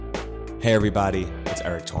Hey everybody, it's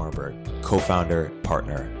Eric Torenberg, co-founder,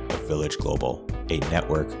 partner of Village Global, a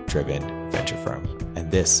network-driven venture firm.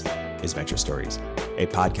 And this is Venture Stories, a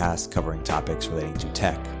podcast covering topics relating to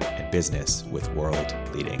tech and business with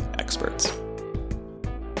world-leading experts.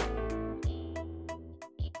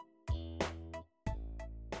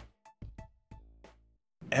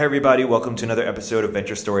 Hey everybody, welcome to another episode of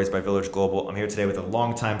Venture Stories by Village Global. I'm here today with a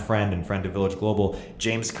longtime friend and friend of Village Global,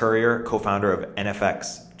 James Currier, co-founder of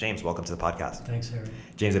NFX. James, welcome to the podcast. Thanks, Harry.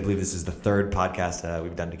 James, I believe this is the third podcast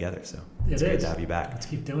we've done together, so it's great to have you back. Let's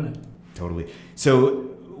keep doing it. Totally.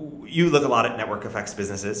 So you look a lot at network effects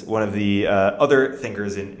businesses. One of the other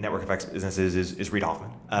thinkers in network effects businesses is Reid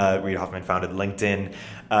Hoffman. Reid Hoffman founded LinkedIn,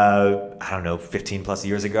 15 plus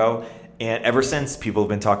years ago. And ever since, people have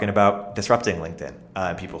been talking about disrupting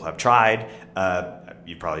LinkedIn. People have tried.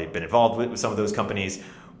 You've probably been involved with some of those companies.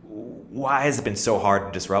 Why has it been so hard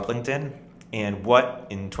to disrupt LinkedIn? And what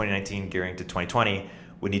in 2019, gearing to 2020,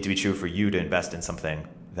 would need to be true for you to invest in something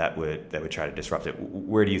that would try to disrupt it?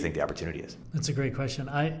 Where do you think the opportunity is? That's a great question.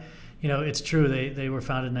 It's true. They were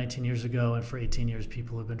founded 19 years ago, and for 18 years,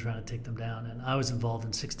 people have been trying to take them down. And I was involved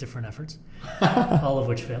in 6 different efforts, all of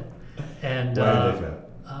which failed. And why did they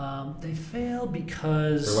fail? They failed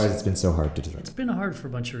because... Or why has it been so hard to disrupt? It's been hard for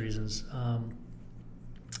a bunch of reasons.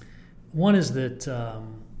 One is that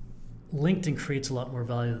LinkedIn creates a lot more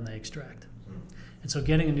value than they extract. And so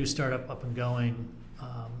getting a new startup up and going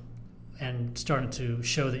and starting to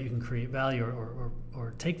show that you can create value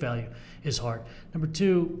or take value is hard. Number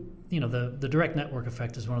 2, the direct network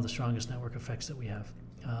effect is one of the strongest network effects that we have.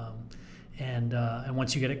 And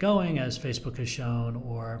once you get it going, as Facebook has shown,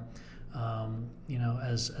 or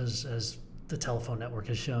as the telephone network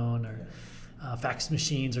has shown, or fax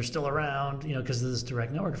machines are still around, because of this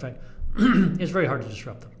direct network effect, it's very hard to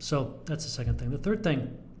disrupt them. So that's the second thing. The third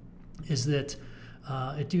thing is that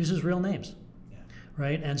it uses real names,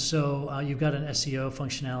 right? And so you've got an SEO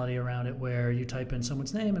functionality around it where you type in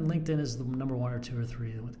someone's name and LinkedIn is the number 1 or 2 or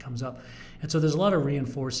 3 that comes up. And so there's a lot of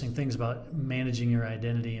reinforcing things about managing your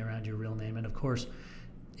identity around your real name. And of course,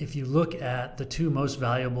 if you look at the 2 most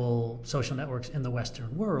valuable social networks in the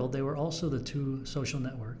Western world, they were also the 2 social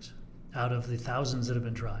networks out of the thousands that have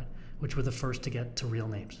been tried, which were the first to get to real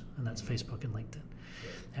names, and that's Facebook and LinkedIn.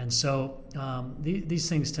 And so these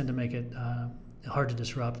things tend to make it hard to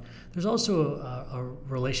disrupt. There's also a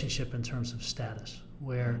relationship in terms of status,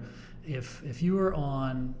 where if you're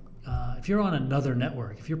on another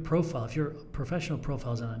network, if your professional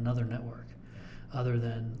profile is on another network other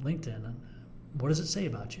than LinkedIn, what does it say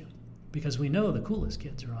about you? Because we know the coolest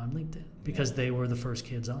kids are on LinkedIn because they were the first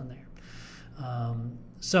kids on there.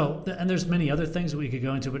 And there's many other things that we could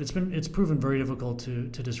go into, but it's proven very difficult to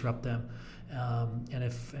disrupt them. And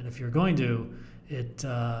if you're going to,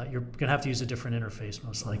 you're going to have to use a different interface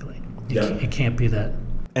most likely. It can't be that.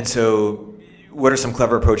 And so, what are some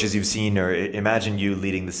clever approaches you've seen, or imagine you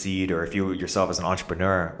leading the seed, or if you yourself as an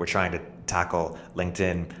entrepreneur were trying to tackle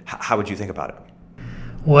LinkedIn, how would you think about it?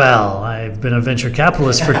 Well, I've been a venture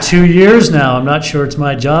capitalist for 2 years now. I'm not sure it's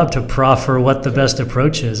my job to proffer what the best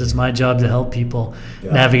approach is. It's my job to help people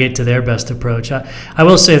navigate to their best approach. I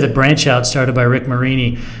will say that Branch Out, started by Rick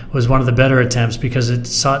Marini, was one of the better attempts because it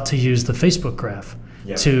sought to use the Facebook graph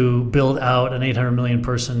to build out an 800 million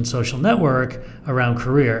person social network around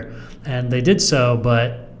Currier. And they did so,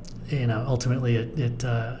 but ultimately it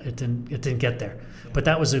didn't get there. But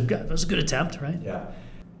that was a good attempt, right? Yeah.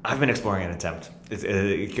 I've been exploring an attempt.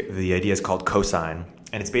 The idea is called cosign,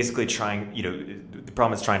 and it's basically trying, the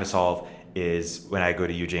problem it's trying to solve is when I go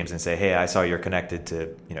to you, James, and say, hey, I saw you're connected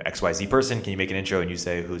to, XYZ person. Can you make an intro? And you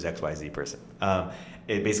say, who's XYZ person?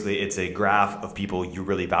 It's a graph of people you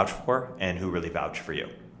really vouch for and who really vouch for you.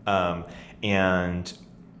 And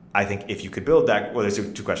I think if you could build that, well, there's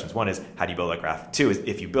 2 questions. One is, how do you build that graph? 2 is,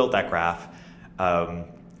 if you build that graph, how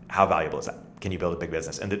valuable is that? Can you build a big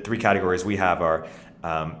business? And the 3 categories we have are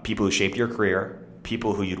people who shaped your career,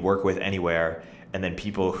 people who you'd work with anywhere, and then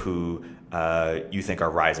people who you think are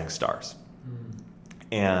rising stars.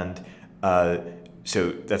 And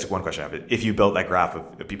so that's one question I have. If you built that graph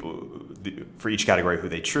of people for each category who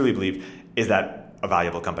they truly believe, is that a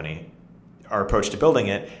valuable company? Our approach to building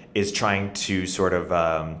it is trying to sort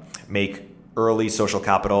of make early social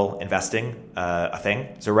capital investing a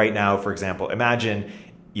thing. So right now, for example, imagine,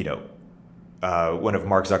 one of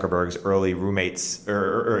Mark Zuckerberg's early roommates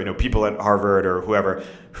or people at Harvard or whoever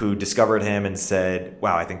who discovered him and said,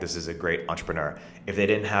 wow, I think this is a great entrepreneur. If they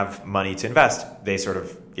didn't have money to invest, they sort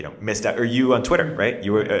of missed out. Or you on Twitter, right?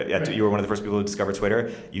 You were you were one of the first people who discovered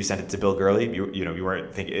Twitter. You sent it to Bill Gurley. You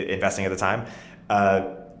weren't investing at the time.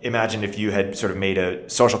 Imagine if you had sort of made a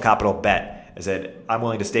social capital bet and said, I'm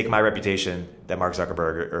willing to stake my reputation that Mark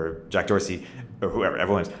Zuckerberg or Jack Dorsey or whoever,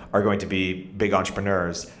 everyone are going to be big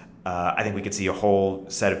entrepreneurs, I think we could see a whole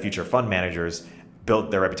set of future fund managers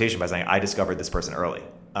build their reputation by saying, I discovered this person early.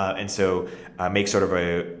 And so make sort of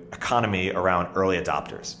a economy around early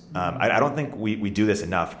adopters. I don't think we do this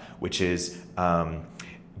enough, which is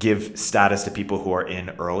give status to people who are in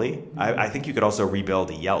early. I think you could also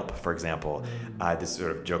rebuild Yelp, for example. This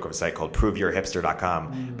sort of joke of a site called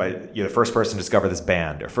proveyourhipster.com. But you're the first person to discover this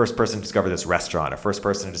band, or first person to discover this restaurant, or first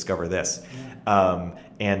person to discover this.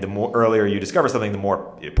 And the more earlier you discover something, the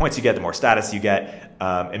more points you get, the more status you get,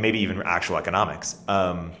 and maybe even actual economics.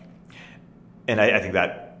 And I think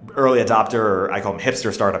that early adopter, or I call them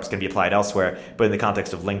hipster startups, can be applied elsewhere. But in the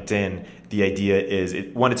context of LinkedIn, the idea is,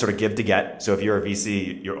 one, it's sort of give to get. So if you're a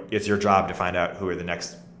VC, it's your job to find out who are the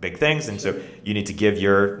next big things. And so you need to give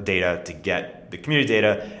your data to get the community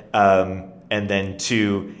data. And then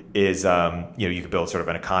two is, you could build sort of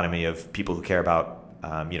an economy of people who care about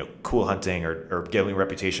cool hunting or getting a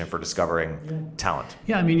reputation for discovering talent.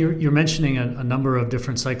 Yeah, I mean, you're mentioning a number of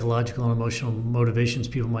different psychological and emotional motivations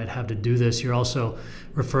people might have to do this. You're also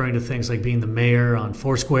referring to things like being the mayor on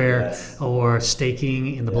Foursquare, or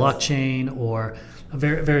staking in the blockchain, or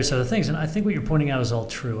various other things. And I think what you're pointing out is all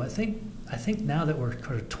true. I think now that we're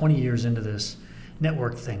kind of 20 years into this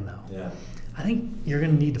network thing, though, I think you're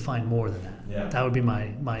going to need to find more than that. Yeah. That would be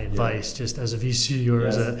my advice, just as a VC or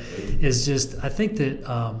I think that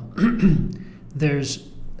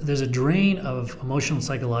there's a drain of emotional and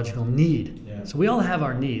psychological need. Yeah. So we all have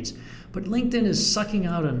our needs, but LinkedIn is sucking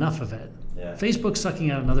out enough of it. Yeah. Facebook's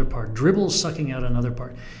sucking out another part. Dribble's sucking out another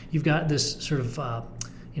part. You've got this sort of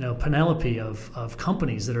panoply of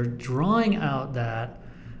companies that are drawing out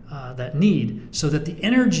that need, so that the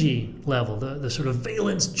energy level, the sort of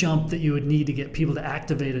valence jump that you would need to get people to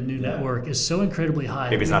activate a new network is so incredibly high.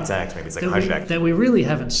 Maybe it's not 10x, maybe it's like 100x. That we really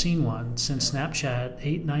haven't seen one since Snapchat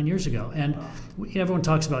 8-9 years ago. And everyone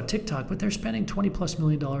talks about TikTok, but they're spending $20+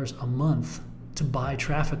 million a month to buy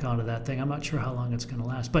traffic onto that thing. I'm not sure how long it's going to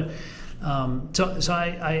last. But so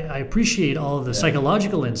I appreciate all of the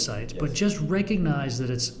psychological insights, but just recognize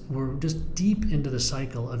that we're just deep into the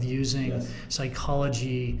cycle of using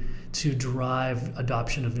psychology to drive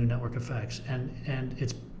adoption of new network effects. And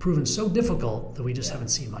it's proven so difficult that we just haven't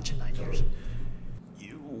seen much in 9 years.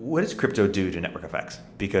 What does crypto do to network effects?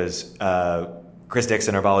 Because Chris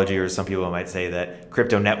Dixon, Herbology, or some people might say that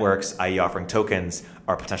crypto networks, i.e. offering tokens,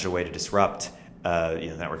 are a potential way to disrupt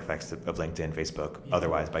network effects of LinkedIn, Facebook,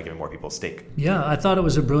 otherwise, by giving more people stake. Yeah, I thought it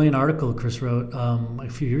was a brilliant article Chris wrote a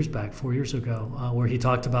few years back, 4 years ago, where he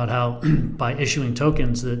talked about how by issuing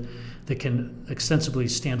tokens that can extensively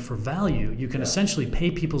stand for value, you can essentially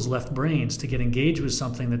pay people's left brains to get engaged with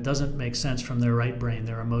something that doesn't make sense from their right brain,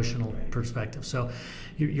 their emotional perspective. So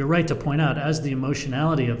you're right to point out, as the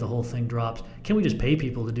emotionality of the whole thing drops, can we just pay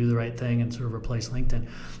people to do the right thing and sort of replace LinkedIn?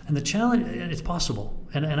 And the challenge, it's possible.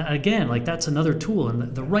 And again, like, that's another tool.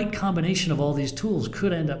 And the right combination of all these tools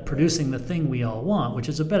could end up producing the thing we all want, which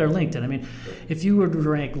is a better LinkedIn. I mean, if you were to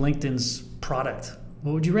rank LinkedIn's product,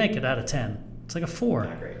 what would you rank it out of 10? It's like a 4.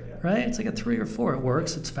 Not great, right? It's like a 3 or 4. It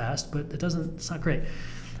works, it's fast, but it's not great.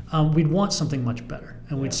 We'd want something much better,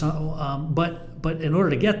 and but in order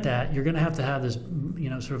to get that, you're going to have this,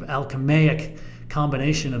 sort of alchemaic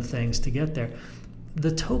combination of things to get there.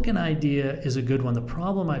 The token idea is a good one. The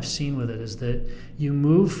problem I've seen with it is that you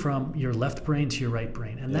move from your left brain to your right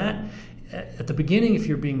brain, and that at the beginning, if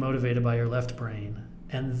you're being motivated by your left brain,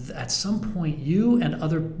 and at some point you and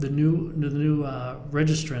the new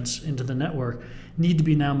registrants into the network need to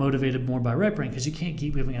be now motivated more by right brain, because you can't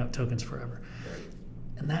keep giving out tokens forever.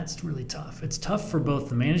 And that's really tough. It's tough for both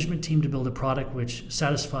the management team to build a product which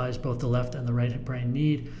satisfies both the left and the right brain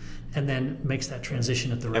need, and then makes that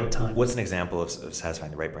transition at the right time. What's an example of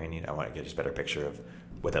satisfying the right brain need? I want to get just a better picture of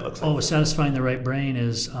what that looks like. Satisfying the right brain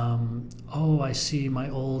is, I see my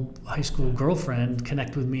old high school girlfriend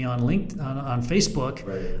connect with me on on Facebook.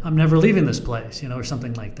 Right. I'm never leaving this place, or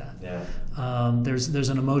something like that. Yeah. There's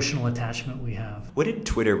an emotional attachment we have. What did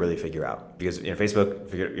Twitter really figure out? Because Facebook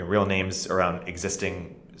figured real names around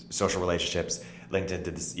existing social relationships. LinkedIn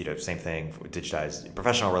did this, same thing, digitized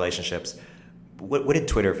professional relationships. What did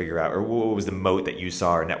Twitter figure out, or what was the moat that you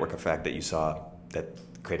saw, or network effect that you saw that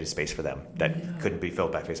created space for them that couldn't be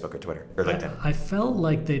filled by Facebook or Twitter or LinkedIn? I felt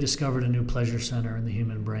like they discovered a new pleasure center in the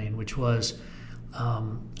human brain, which was,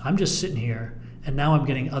 I'm just sitting here and now I'm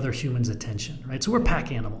getting other humans' attention, right? So we're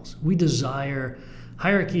pack animals. We desire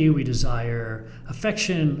hierarchy, we desire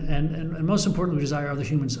affection, and most importantly, we desire other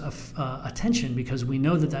humans' attention, because we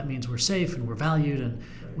know that means we're safe and we're valued and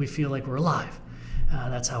we feel like we're alive.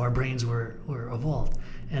 That's how our brains were evolved.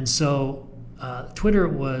 And so Twitter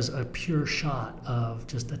was a pure shot of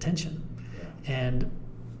just attention. Yeah. And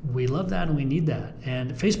we love that and we need that.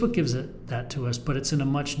 And Facebook gives that to us, but it's in a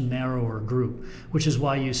much narrower group, which is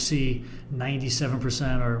why you see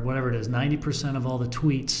 97% or whatever it is, 90% of all the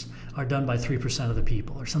tweets are done by 3% of the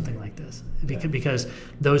people or something like this. Because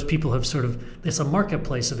those people have it's a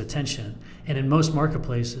marketplace of attention. And in most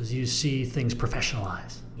marketplaces, you see things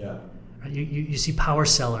professionalized. Yeah. Right? You see power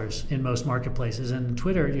sellers in most marketplaces. And in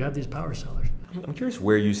Twitter, you have these power sellers. I'm curious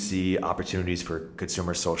where you see opportunities for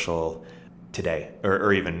consumer social today,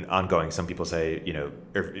 or even ongoing. Some people say,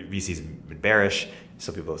 VC's been bearish.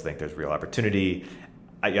 Some people think there's real opportunity.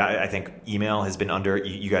 I think email has been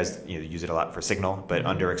you guys use it a lot for Signal, but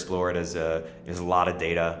underexplored as there's a lot of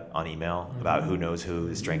data on email about who knows who,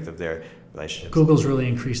 the strength of their relationships. Google's really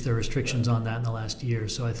increased their restrictions on that in the last year,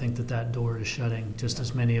 so I think that door is shutting just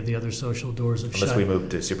as many of the other social doors have shut. Unless we move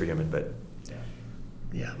to Superhuman, but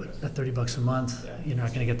yeah, but at $30 a month, you're not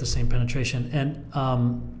going to get the same penetration, and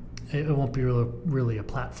it won't be really a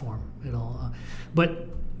platform. But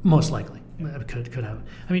most likely it could have.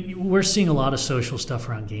 I mean, we're seeing a lot of social stuff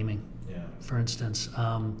around gaming. Yeah. For instance,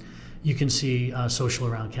 you can see social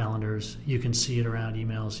around calendars. You can see it around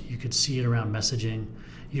emails. You could see it around messaging.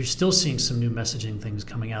 You're still seeing some new messaging things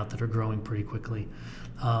coming out that are growing pretty quickly.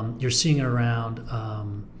 You're seeing it around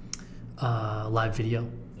live video.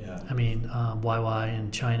 Yeah. I mean, YY in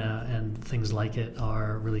China and things like it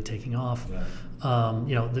are really taking off. Yeah.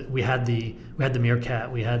 We had the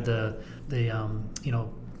Meerkat, we had the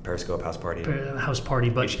Periscope House Party,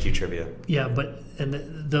 but HQ Trivia. Yeah,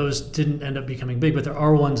 those didn't end up becoming big, but there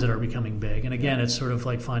are ones that are becoming big. And again, it's sort of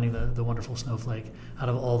like finding the wonderful snowflake out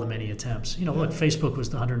of all the many attempts. Look, Facebook was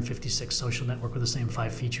the 156th social network with the same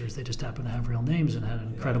 5 features. They just happened to have real names and had an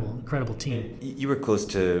incredible team. You were close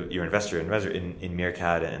to your investor in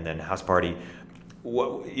Meerkat and then House Party.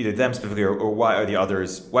 What, either them specifically or why are the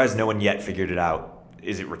others? Why has no one yet figured it out?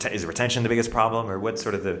 Is retention the biggest problem, or what's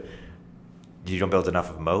sort of you don't build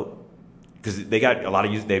enough of a moat? Because they got a lot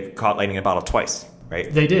of they've caught lightning in a bottle twice,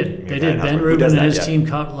 right? They did. Ben Rubin and his team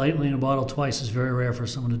caught lightning in a bottle twice. It's very rare for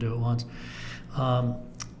someone to do it once.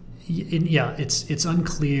 It's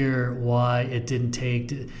unclear why it didn't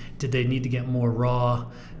take. Did they need to get more raw?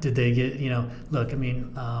 Did they get look? I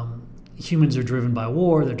mean. Humans are driven by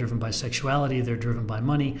war, they're driven by sexuality, they're driven by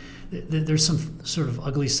money. There's some sort of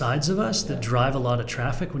ugly sides of us that drive a lot of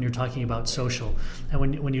traffic when you're talking about social. And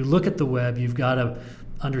when you look at the web, you've got to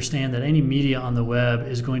understand that any media on the web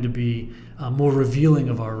is going to be more revealing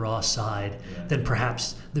of our raw side than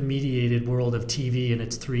perhaps the mediated world of TV and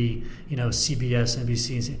its 3, CBS,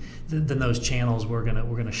 NBC, than those channels we're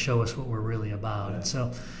gonna show us what we're really about. And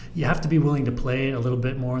so you have to be willing to play a little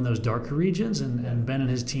bit more in those darker regions, and Ben and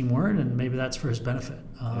his team weren't, and maybe that's for his benefit.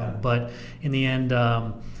 But in the end,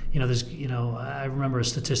 I remember a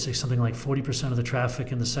statistic, something like 40% of the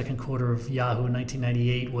traffic in the second quarter of Yahoo in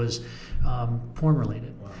 1998 was porn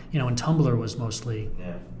related. Wow. And Tumblr was mostly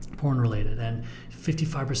porn related, and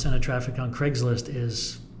 55% of traffic on Craigslist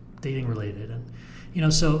is dating related. And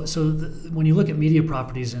when you look at media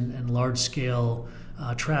properties and large scale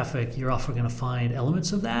traffic, you're often going to find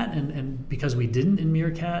elements of that, and because we didn't in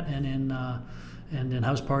Meerkat and in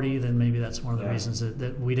House Party, then maybe that's one of the reasons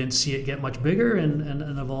that we didn't see it get much bigger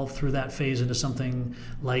and evolve through that phase into something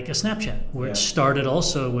like a Snapchat, which started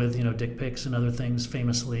also with dick pics and other things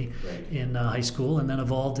famously in high school, and then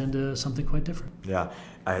evolved into something quite different. Yeah,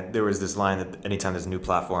 there was this line that anytime there's a new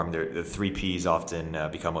platform, the 3 Ps often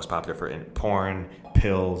become most popular for porn,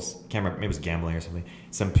 pills, maybe it was gambling or something,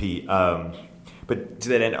 some P. But to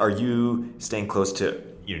that end, are you staying close to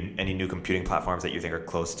any new computing platforms that you think are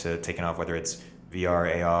close to taking off, whether it's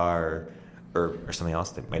VR, AR, or something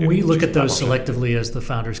else? We look at those selectively as the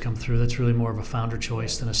founders come through. That's really more of a founder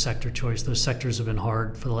choice than a sector choice. Those sectors have been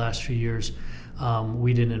hard for the last few years.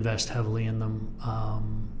 We didn't invest heavily in them.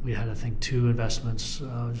 We had, I think, 2 investments,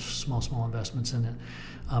 just small investments in it.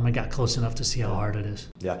 And got close enough to see how hard it is.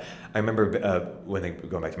 Yeah, I remember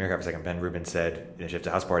going back to Meerkat for a second, Ben Rubin said in a shift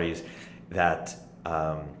to House Parties that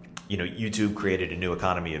YouTube created a new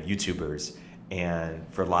economy of YouTubers, and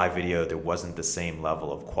for live video there wasn't the same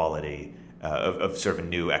level of quality of sort of a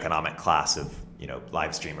new economic class of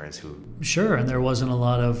live streamers who. Sure, and there wasn't a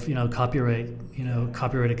lot of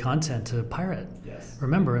copyrighted content to pirate. Yes.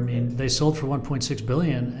 Remember, I mean, they sold for $1.6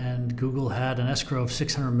 billion, and Google had an escrow of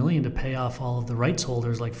 $600 million to pay off all of the rights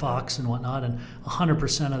holders like Fox and whatnot, and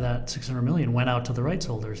 100% of that $600 million went out to the rights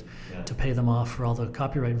holders to pay them off for all the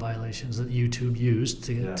copyright violations that YouTube used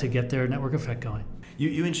to get their network effect going.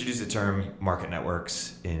 You introduced the term market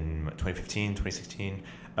networks in 2015, 2016,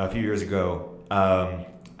 a few years ago.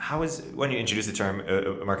 How is, when you introduce the term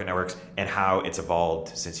market networks, and how it's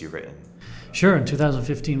evolved since you've written? Sure. In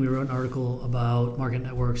 2015, we wrote an article about market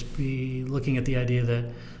networks, looking at the idea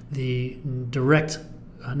that the direct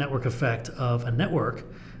network effect of a network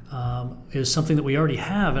is something that we already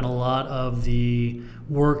have in a lot of the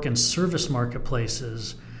work and service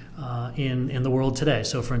marketplaces in the world today.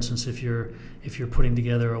 So, for instance, if you're putting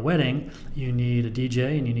together a wedding, you need a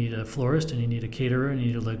DJ, and you need a florist, and you need a caterer, and you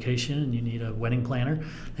need a location, and you need a wedding planner.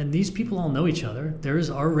 And these people all know each other. There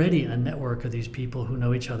is already a network of these people who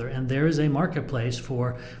know each other, and there is a marketplace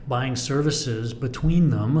for buying services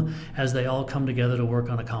between them as they all come together to work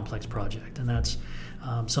on a complex project. And that's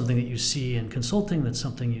something that you see in consulting. That's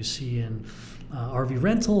something you see in RV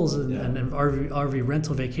rentals and RV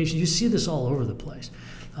rental vacations. You see this all over the place.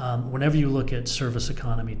 Whenever you look at service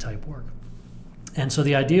economy type work. And so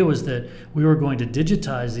the idea was that we were going to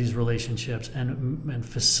digitize these relationships and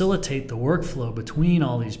facilitate the workflow between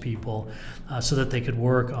all these people so that they could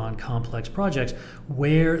work on complex projects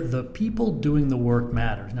where the people doing the work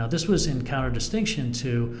matter. Now, this was in counter-distinction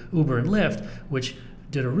to Uber and Lyft, which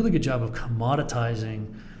did a really good job of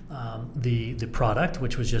commoditizing the product,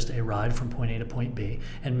 which was just a ride from point A to point B.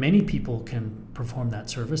 And many people can perform that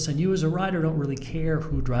service. And you as a rider don't really care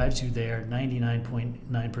who drives you there.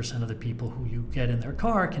 99.9% of the people who you get in their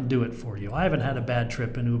car can do it for you. I haven't had a bad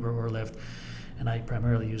trip in Uber or Lyft, and I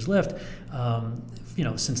primarily use Lyft,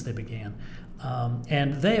 since they began.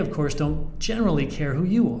 And they, of course, don't generally care who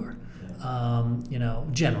you are.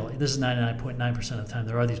 Generally, this is 99.9% of the time.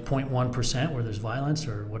 There are these 0.1% where there's violence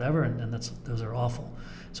or whatever, and those are awful.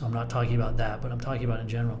 So I'm not talking about that, but I'm talking about in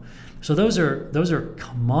general. So those are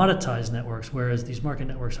commoditized networks, whereas these market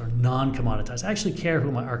networks are non-commoditized. I actually care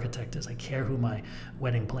who my architect is. I care who my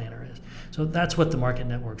wedding planner is. So that's what the market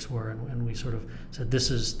networks were, and we sort of said this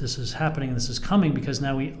is happening, this is coming, because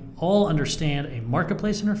now we all understand a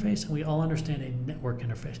marketplace interface and we all understand a network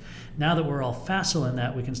interface. Now that we're all facile in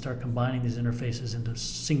that, we can start combining these interfaces into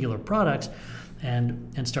singular products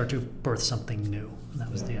and start to birth something new. And that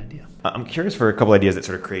was the idea. I'm curious for a couple ideas that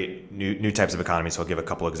sort of create new types of economies. So I'll give a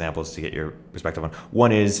couple examples to get your perspective on.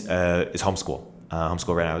 One is homeschool.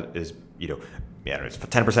 Homeschool right now is it's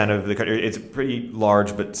 10% of the country. It's pretty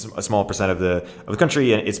large, but a small percent of the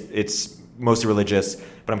country, and it's mostly religious.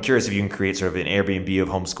 But I'm curious if you can create sort of an Airbnb of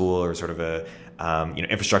homeschool, or sort of a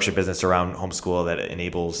infrastructure business around homeschool that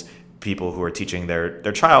enables people who are teaching their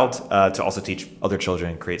child to also teach other children,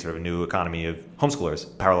 and create sort of a new economy of homeschoolers,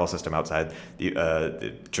 parallel system outside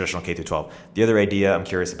the traditional K through 12. The other idea I'm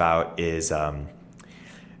curious about is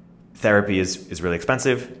therapy is really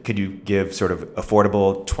expensive. Could you give sort of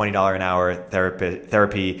affordable $20 an hour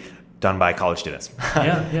therapy done by college students?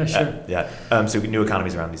 Yeah, sure. So new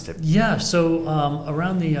economies around these tips. Yeah, so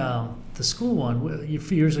around the school one, a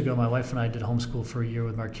few years ago, my wife and I did homeschool for a year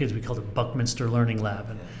with our kids. We called it Buckminster Learning Lab.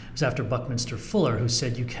 And it was after Buckminster Fuller, who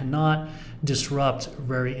said you cannot disrupt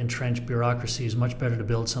very entrenched bureaucracies. Much better to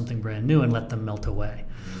build something brand new and let them melt away.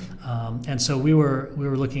 And so we were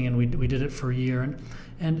looking, and we did it for a year.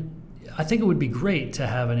 And I think it would be great to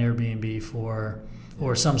have an Airbnb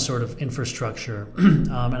or some sort of infrastructure.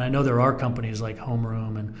 And I know there are companies like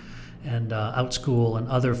Homeroom and OutSchool and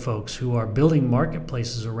other folks who are building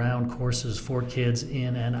marketplaces around courses for kids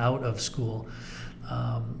in and out of school.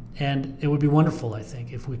 And it would be wonderful, I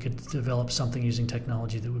think, if we could develop something using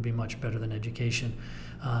technology that would be much better than education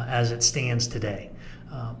as it stands today.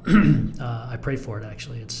 I pray for it,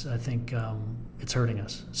 actually. I think it's hurting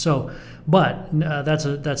us. So, but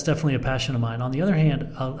that's definitely a passion of mine. On the other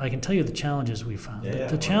hand, I can tell you the challenges we found.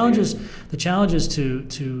 The challenges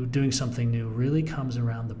to doing something new really comes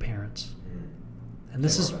around the parents, and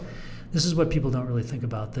this is what people don't really think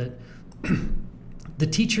about. That the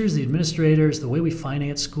teachers, the administrators, the way we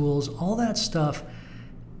finance schools, all that stuff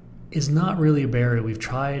is not really a barrier. We've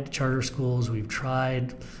tried charter schools, we've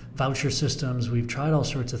tried voucher systems, we've tried all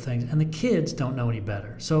sorts of things, and the kids don't know any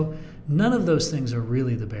better. So none of those things are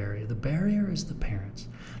really the barrier. The barrier is the parents.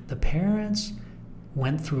 The parents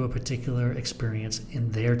went through a particular experience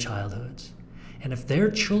in their childhoods. And if their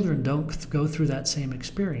children don't go through that same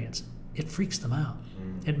experience, it freaks them out.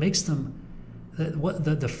 It makes them,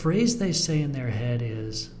 the phrase they say in their head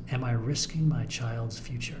is, am I risking my child's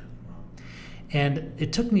future? And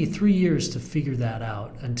it took me 3 years to figure that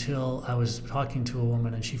out, until I was talking to a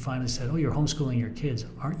woman and she finally said, oh, you're homeschooling your kids.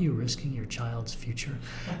 Aren't you risking your child's future?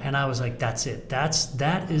 And I was like, that's it.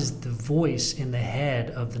 That is the voice in the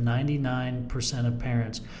head of the 99% of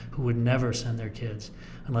parents who would never send their kids,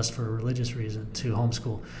 unless for a religious reason, to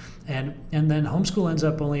homeschool. And then homeschool ends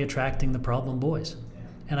up only attracting the problem boys.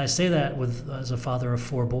 And I say that as a father of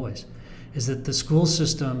 4 boys. is that the school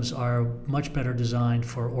systems are much better designed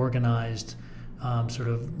for organized, sort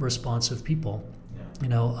of responsive people,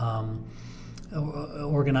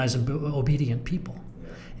 organized and obedient people.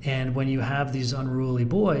 And when you have these unruly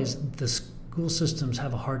boys, the school systems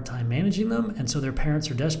have a hard time managing them, and so their parents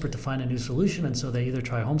are desperate to find a new solution, and so they either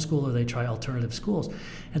try homeschool or they try alternative schools.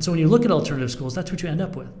 And so when you look at alternative schools, that's what you end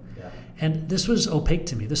up with. And this was opaque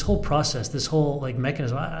to me. This whole process, this whole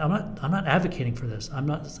mechanism. I'm not advocating for this.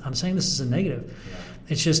 I'm saying this is a negative.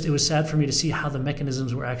 It's just, it was sad for me to see how the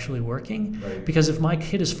mechanisms were actually working. Right. Because if my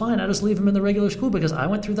kid is fine, I just leave him in the regular school because I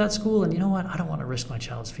went through that school, and you know what? I don't want to risk my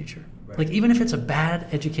child's future. Right. Like, even if it's a bad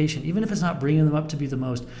education, even if it's not bringing them up to be the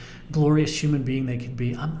most glorious human being they could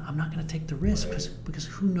be, I'm not going to take the risk because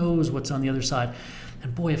who knows what's on the other side.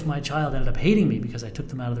 And boy, if my child ended up hating me because I took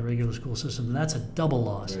them out of the regular school system, then that's a double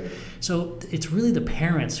loss. Right. So it's really the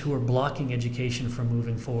parents who are blocking education from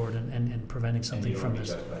moving forward and preventing something from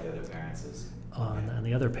this. By the other parents is And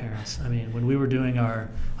the other parents. I mean, when we were doing our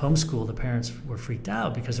homeschool, the parents were freaked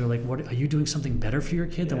out because they're like, "What are you doing something better for your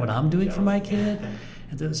kid than what I'm doing for my kid?"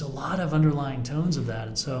 And there's a lot of underlying tones of that,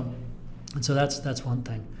 and so that's one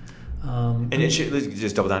thing. Let's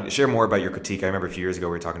just double down. Share more about your critique. I remember a few years ago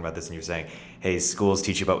we were talking about this, and you were saying, "Hey, schools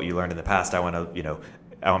teach you about what you learned in the past. I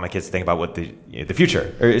want my kids to think about what the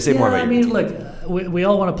future." Or say more about. Look, we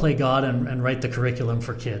all want to play God and write the curriculum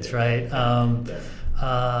for kids, right?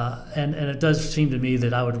 And it does seem to me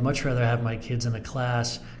that I would much rather have my kids in a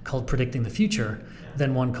class called Predicting the Future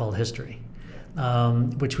than one called History.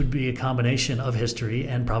 Which would be a combination of history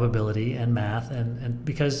and probability and math, and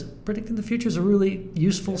because predicting the future is a really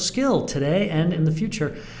useful skill today and in the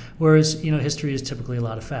future, whereas history is typically a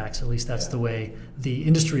lot of facts. At least that's the way the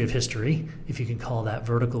industry of history, if you can call that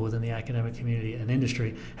vertical within the academic community, an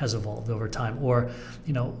industry, has evolved over time. Or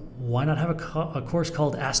why not have a course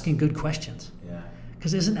called Asking Good Questions?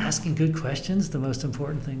 Because isn't asking good questions the most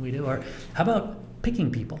important thing we do? Or how about picking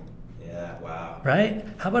people? Wow. Right?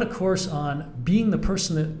 How about a course on being the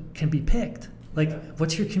person that can be picked? Like,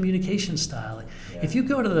 what's your communication style? If you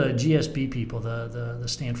go to the GSB people, the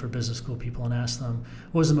Stanford Business School people, and ask them,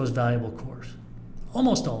 what was the most valuable course?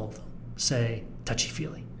 Almost all of them say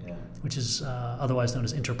touchy-feely, which is otherwise known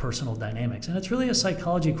as interpersonal dynamics. And it's really a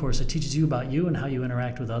psychology course that teaches you about you and how you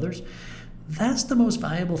interact with others. That's the most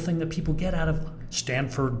valuable thing that people get out of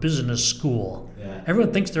Stanford Business School.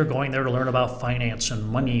 Everyone thinks they're going there to learn about finance and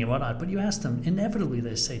money and whatnot, but you ask them, inevitably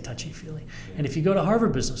they say touchy-feely. And if you go to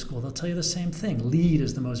Harvard Business School, they'll tell you the same thing. Lead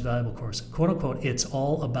is the most valuable course. Quote unquote, it's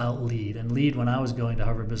all about lead. And lead, when I was going to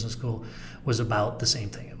Harvard Business School, was about the same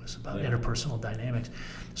thing. It was about interpersonal dynamics.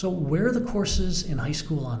 So where are the courses in high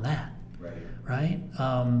school on that? Right?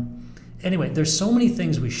 Anyway, there's so many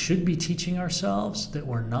things we should be teaching ourselves that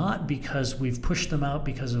we're not, because we've pushed them out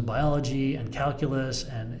because of biology and calculus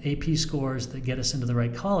and AP scores that get us into the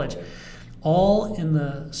right college, all in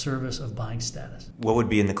the service of buying status. What would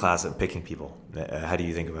be in the class of picking people? How do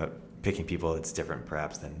you think about picking people that's different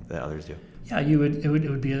perhaps than others do? Yeah, it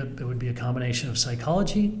would be a combination of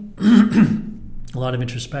psychology, a lot of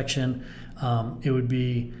introspection. It would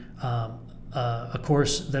be a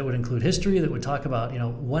course that would include history, that would talk about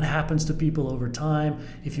what happens to people over time.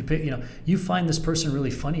 If you pick, you find this person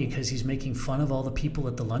really funny because he's making fun of all the people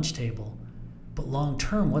at the lunch table, but long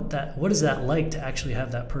term, what is that like to actually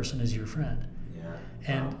have that person as your friend?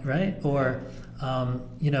 And right, or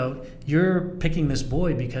you're picking this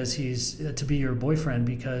boy because he's to be your boyfriend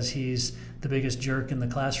because he's the biggest jerk in the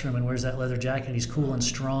classroom and wears that leather jacket. And he's cool and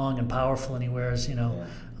strong and powerful, and he wears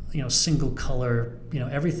single color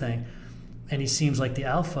everything. And he seems like the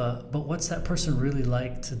alpha, but what's that person really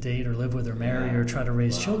like to date or live with or marry or try to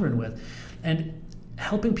raise children with? And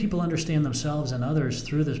helping people understand themselves and others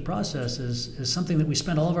through this process is something that we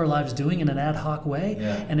spend all of our lives doing in an ad hoc way.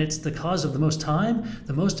 And it's the cause of the most time,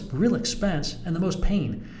 the most real expense, and the most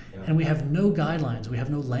pain. And we have no guidelines. We have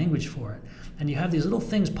no language for it. And you have these little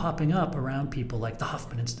things popping up around people like the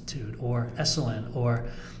Hoffman Institute or Esalen or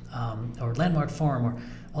Landmark Forum, or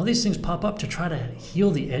all these things pop up to try to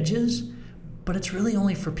heal the edges. But it's really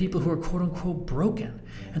only for people who are quote unquote broken.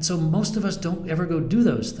 And so most of us don't ever go do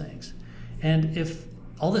those things. And if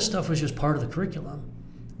all this stuff was just part of the curriculum,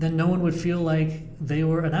 then no one would feel like they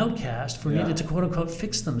were an outcast for needed to quote unquote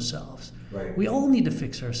fix themselves. We all need to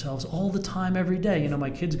fix ourselves all the time, every day.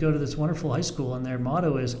 My kids go to this wonderful high school and their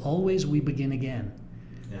motto is always we begin again.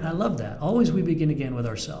 And I love that. Always we begin again with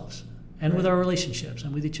ourselves and with our relationships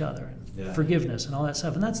and with each other. Forgiveness and all that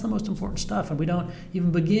stuff. And that's the most important stuff. And we don't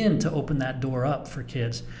even begin to open that door up for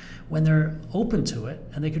kids when they're open to it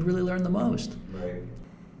and they could really learn the most.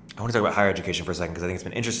 I want to talk about higher education for a second, because I think it's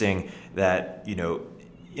been interesting that,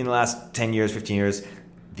 in the last 10 years, 15 years,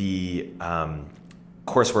 the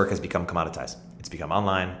coursework has become commoditized. It's become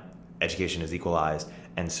online. Education is equalized.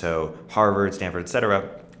 And so Harvard, Stanford, et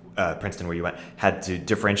cetera, Princeton, where you went, had to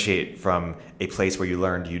differentiate from a place where you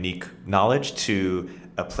learned unique knowledge to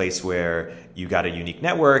a place where you got a unique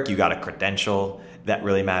network, you got a credential that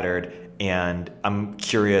really mattered. And I'm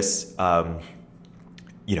curious, if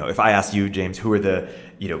I asked you, James, who are the,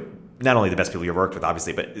 not only the best people you've worked with,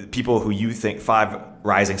 obviously, but people who you think, 5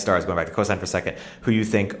 rising stars, going back to Cosine for a second, who you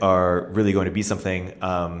think are really going to be something,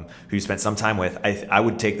 who you spent some time with, I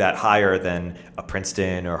would take that higher than a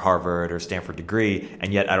Princeton or Harvard or Stanford degree,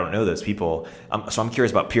 and yet I don't know those people. So I'm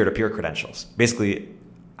curious about peer-to-peer credentials. Basically,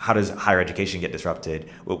 how does higher education get disrupted?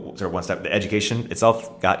 Sort of one step, the education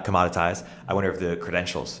itself got commoditized. I wonder if the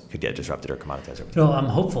credentials could get disrupted or commoditized over time. No, I'm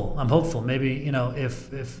hopeful. Maybe,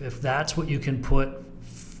 if that's what you can put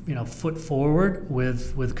foot forward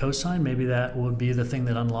with Cosine, maybe that would be the thing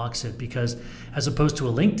that unlocks it, because as opposed to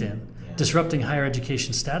a LinkedIn, disrupting higher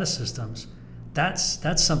education status systems,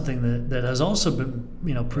 that's something that has also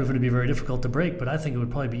been proven to be very difficult to break, but I think it would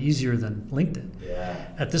probably be easier than LinkedIn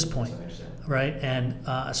at this point, right? And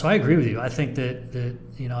so I agree with you. I think that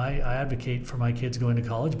I advocate for my kids going to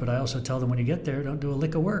college, but I also tell them when you get there, don't do a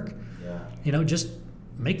lick of work. Just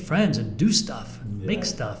make friends and do stuff and make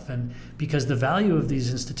stuff, and because the value of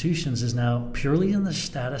these institutions is now purely in the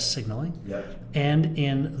status signaling and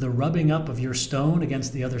in the rubbing up of your stone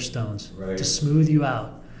against the other stones to smooth you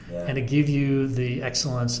out and to give you the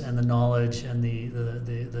excellence and the knowledge and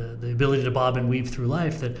the ability to bob and weave through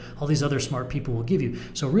life that all these other smart people will give you.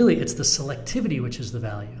 So really it's the selectivity which is the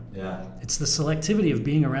value. It's the selectivity of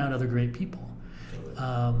being around other great people.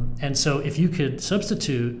 And so if you could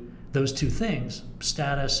substitute those two things,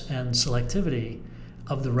 status and selectivity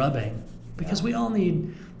of the rubbing, because we all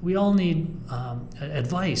need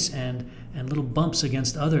advice and little bumps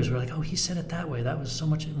against others. We're like, oh, he said it that way. That was so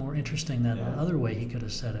much more interesting than the other way he could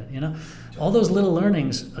have said it. All those little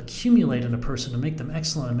learnings accumulate in a person to make them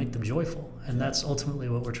excellent and make them joyful. And that's ultimately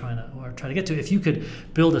what we're trying to get to. If you could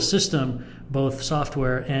build a system, both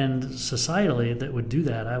software and societally, that would do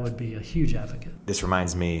that, I would be a huge advocate. This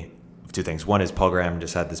reminds me of 2 things. One is Paul Graham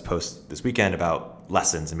just had this post this weekend about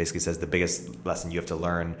lessons, and basically says the biggest lesson you have to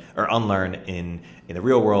learn or unlearn in the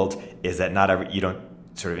real world is that you don't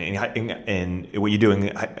sort of in what you do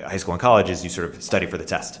in high school and college is you sort of study for the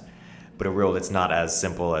test, but in real world it's not as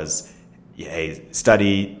simple as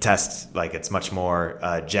study, test. Like it's much more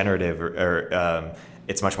generative, or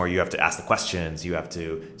it's much more you have to ask the questions, you have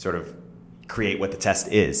to sort of create what the test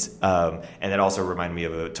is. And that also reminded me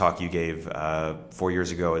of a talk you gave 4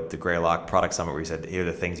 years ago at the Greylock Product Summit, where you said, here are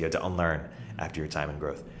the things you had to unlearn after your time in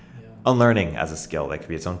growth. Unlearning as a skill, that could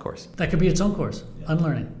be its own course.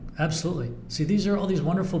 Unlearning. Absolutely. See, these are all these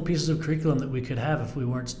wonderful pieces of curriculum that we could have if we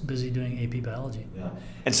weren't busy doing AP biology.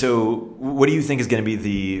 And so what do you think is going to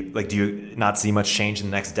be do you not see much change in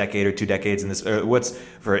the next decade or 2 decades in this? Or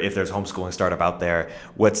if there's homeschooling startup out there,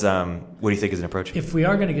 what do you think is an approach? If we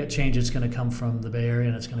are going to get change, it's going to come from the Bay Area,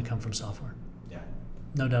 and it's going to come from software.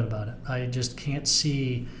 No doubt about it. I just can't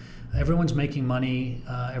see. Everyone's making money.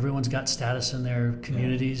 Everyone's got status in their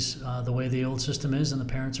communities the way the old system is, and the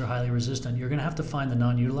parents are highly resistant. You're going to have to find the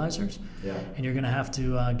non-utilizers, and you're going to have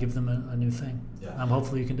to give them a new thing.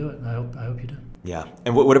 Hopefully you can do it. I hope you do. Yeah.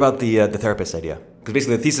 And what about the therapist idea? Because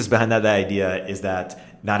basically the thesis behind that idea is that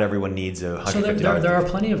not everyone needs a $150. So there are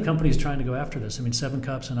plenty of companies trying to go after this. I mean, 7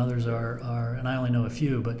 Cups and others are, and I only know a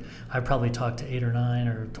few, but I've probably talked to 8 or 9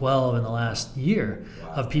 or 12 in the last year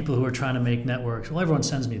of people who are trying to make networks. Well, everyone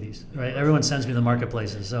sends me these, right? Everyone sends me the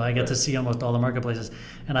marketplaces, so I get to see almost all the marketplaces,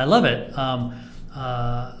 and I love it.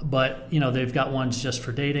 But they've got ones just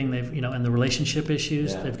for dating. They've and the relationship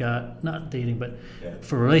issues. They've got not dating, but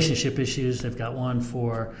for relationship issues. They've got one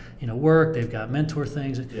for work. They've got mentor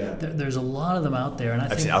things. There's a lot of them out there, and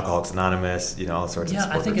I've seen Alcoholics Anonymous. All sorts of.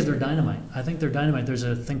 I think they're dynamite. There's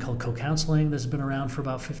a thing called co-counseling that's been around for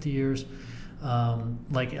about 50 years.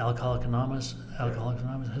 Like Alcoholics Anonymous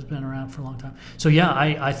has been around for a long time. So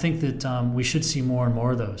I think that we should see more and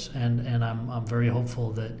more of those, and I'm very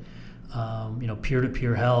hopeful that.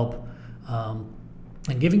 Peer-to-peer help,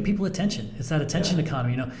 and giving people attention. It's that attention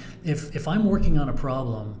economy. If I'm working on a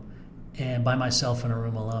problem and by myself in a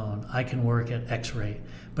room alone, I can work at X rate.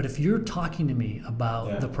 But if you're talking to me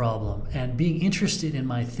about the problem and being interested in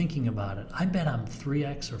my thinking about it, I bet I'm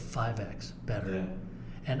 3X or 5X better.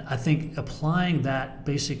 And I think applying that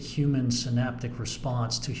basic human synaptic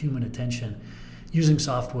response to human attention using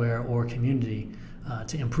software or community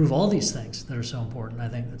to improve all these things that are so important. I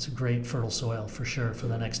think that's a great fertile soil for sure for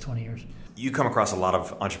the next 20 years. You come across a lot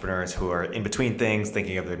of entrepreneurs who are in between things,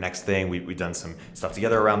 thinking of their next thing. We've done some stuff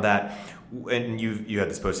together around that. And you had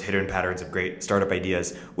this post, Hidden Patterns of Great Startup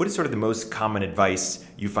Ideas. What is sort of the most common advice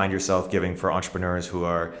you find yourself giving for entrepreneurs who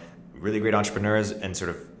are really great entrepreneurs and sort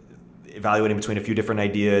of evaluating between a few different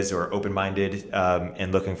ideas or open-minded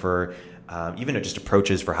and looking for even just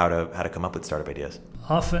approaches for how to come up with startup ideas?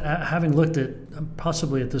 Often, having looked at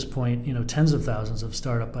possibly at this point, tens of thousands of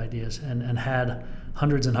startup ideas and had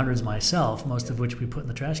hundreds and hundreds myself, most of which we put in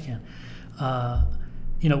the trash can. I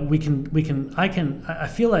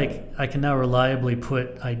feel like I can now reliably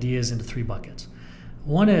put ideas into three buckets.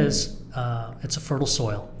 One is it's a fertile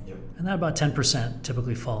soil, and that about 10%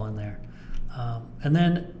 typically fall in there. And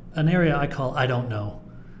then an area I call I don't know.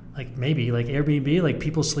 Like maybe, like Airbnb, like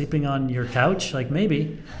people sleeping on your couch, like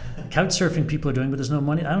maybe. Couch surfing people are doing, but there's no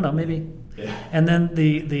money. I don't know, maybe. Yeah. And then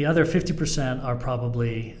the other 50% are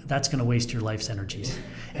probably, that's going to waste your life's energies.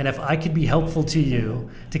 And if I could be helpful to you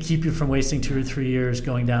to keep you from wasting 2 or 3 years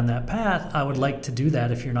going down that path, I would like to do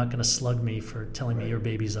that if you're not going to slug me for telling me your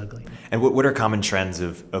baby's ugly. And what are common trends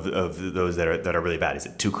of those that are really bad? Is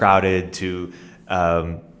it too crowded, too,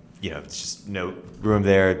 it's just no room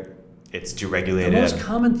there? It's too regulated. The most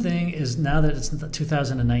common thing is now that it's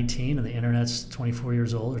 2019 and the internet's 24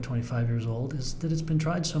 years old or 25 years old is that it's been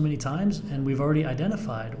tried so many times and we've already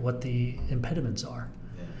identified what the impediments are.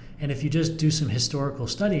 Yeah. And if you just do some historical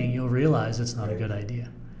studying, you'll realize it's not a good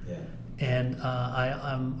idea. Yeah. And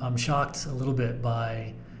I'm shocked a little bit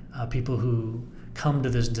by people who come to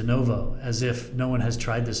this de novo as if no one has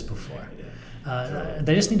tried this before. Yeah.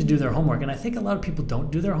 They just need to do their homework. And I think a lot of people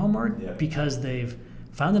don't do their homework because they've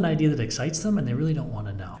found an idea that excites them and they really don't want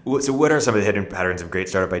to know. So what are some of the hidden patterns of great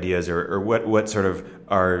startup ideas or what sort of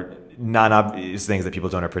are non-obvious things that people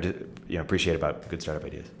don't appreciate about good startup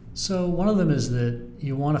ideas? So one of them is that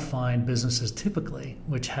you want to find businesses typically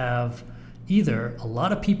which have either a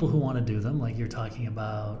lot of people who want to do them, like you're talking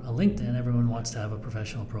about a LinkedIn, everyone wants to have a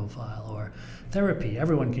professional profile, or therapy.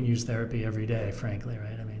 Everyone can use therapy every day, frankly,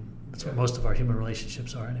 right? I mean, that's what most of our human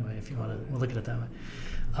relationships are anyway, if you want to look at it that way.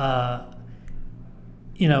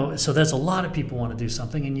 So there's a lot of people want to do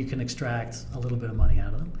something and you can extract a little bit of money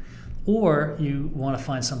out of them. Or you want to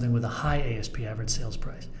find something with a high ASP, average sales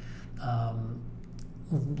price,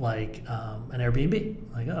 like an Airbnb.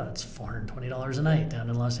 Like, oh, it's $420 a night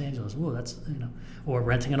down in Los Angeles. Whoa, that's, or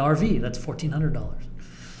renting an RV, that's $1,400.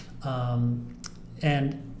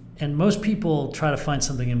 And most people try to find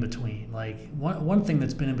something in between. Like one thing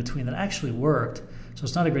that's been in between that actually worked, so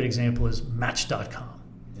it's not a great example, is Match.com.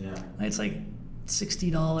 Yeah. It's like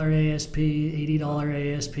 $60 ASP,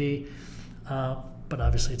 $80 ASP, but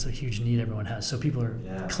obviously it's a huge need everyone has. So people are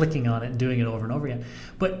clicking on it and doing it over and over again.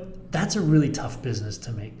 But that's a really tough business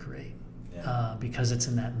to make great because it's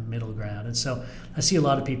in that middle ground. And so I see a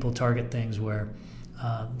lot of people target things where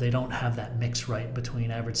they don't have that mix right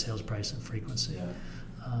between average sales price and frequency. Yeah.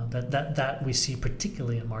 That we see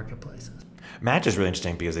particularly in marketplaces. Match is really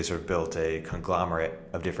interesting because they sort of built a conglomerate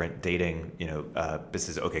of different dating,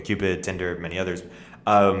 businesses. OkCupid, Tinder, many others.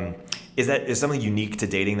 Is something unique to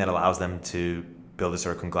dating that allows them to build a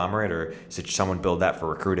sort of conglomerate, or should someone build that for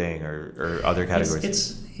recruiting or other categories?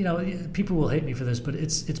 It's people will hate me for this, but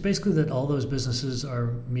it's basically that all those businesses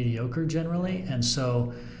are mediocre generally, and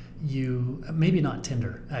so. Maybe not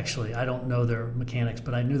Tinder, actually. I don't know their mechanics,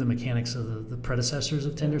 but I knew the mechanics of the predecessors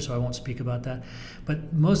of Tinder, so I won't speak about that.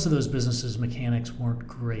 But most of those businesses' mechanics weren't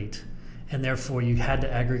great, and therefore you had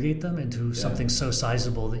to aggregate them into something so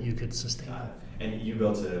sizable that you could sustain them. And you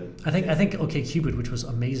built I think OkCupid, which was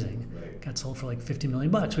amazing, got sold for like $50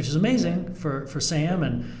 million, which is amazing for Sam,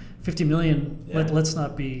 and $50 million. Let's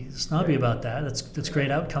not be snobby about that. That's a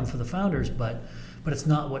great outcome for the founders, but it's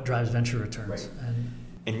not what drives venture returns. Right.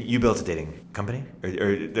 And you built a dating company, or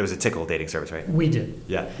there was a Tickle dating service, right? We did.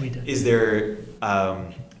 Yeah, we did. Is there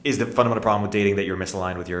is the fundamental problem with dating that you're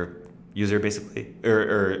misaligned with your user, basically,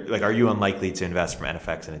 or like, are you unlikely to invest from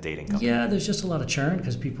NFX in a dating company? Yeah, there's just a lot of churn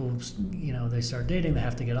because people, they start dating, they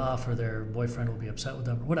have to get off, or their boyfriend will be upset with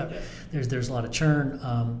them, or whatever. Yeah. There's a lot of churn.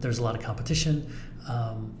 There's a lot of competition.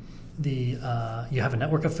 You have a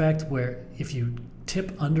network effect where if you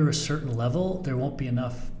tip under a certain level, there won't be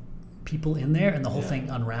enough people in there, and the whole thing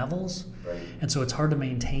unravels. Right. And so it's hard to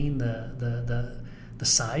maintain the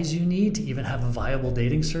size you need to even have a viable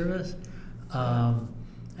dating service. And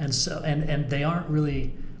they aren't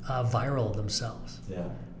really viral themselves. Yeah.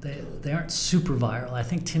 They aren't super viral. I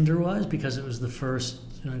think Tinder was, because it was the first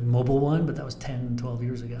mobile one, but that was 10, 12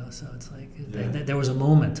 years ago. So it's like there was a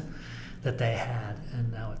moment that they had,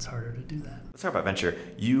 and now it's harder to do that. Let's talk about venture.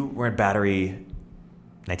 You were in battery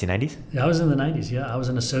 1990s? Yeah, I was in the 90s. Yeah, I was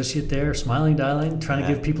an associate there, smiling, dialing, trying to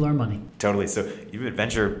give people our money. Totally. So you've been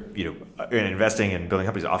venture, in investing and building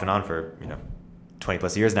companies off and on for 20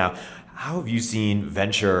 plus years now. How have you seen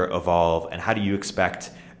venture evolve, and how do you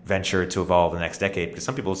expect venture to evolve in the next decade? Because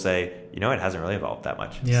some people say, it hasn't really evolved that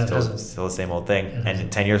much. Yeah, it's still the same old thing. And in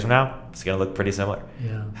 10 years from now, it's going to look pretty similar.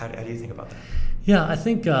 Yeah. How do you think about that? Yeah, I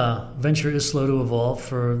think venture is slow to evolve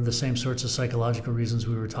for the same sorts of psychological reasons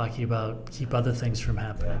we were talking about, keep other things from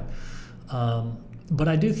happening. Yeah. But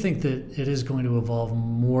I do think that it is going to evolve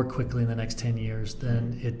more quickly in the next 10 years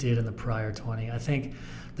than it did in the prior 20. I think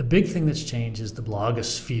the big thing that's changed is the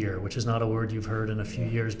blogosphere, which is not a word you've heard in a few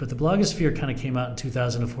years, but the blogosphere kind of came out in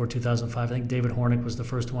 2004, 2005. I think David Hornick was the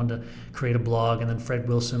first one to create a blog, and then Fred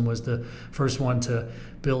Wilson was the first one to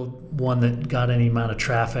build one that got any amount of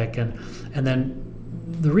traffic. And then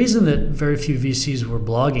the reason that very few VCs were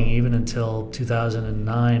blogging even until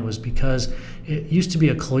 2009 was because it used to be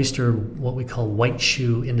a cloister, what we call white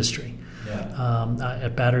shoe industry. Yeah.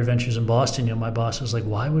 At Battery Ventures in Boston, my boss was like,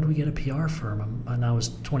 why would we get a PR firm? And I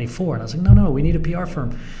was 24, and I was like, no, we need a PR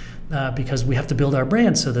firm because we have to build our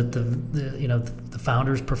brand so that the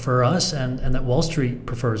founders prefer us and that Wall Street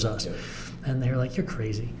prefers us. Yeah. And they were like, you're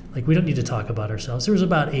crazy. Like, we don't need to talk about ourselves. There was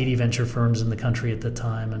about 80 venture firms in the country at the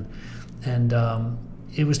time, and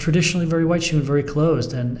it was traditionally very white shoe and very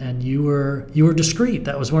closed, and you were discreet.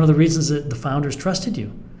 That was one of the reasons that the founders trusted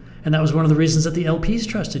you. And that was one of the reasons that the LPs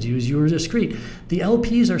trusted you, is you were discreet. The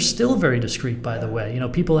LPs are still very discreet, by the way.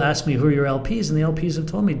 People ask me, who are your LPs? And the LPs have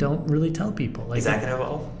told me, don't really tell people. Like, is that going to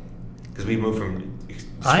evolve? Because we moved from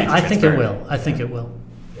I think it will. I think it will.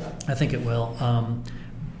 Yeah. I think it will.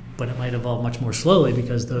 But it might evolve much more slowly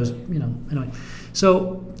because those, anyway.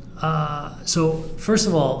 So first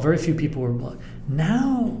of all, very few people were blogging.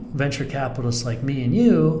 Now, venture capitalists like me and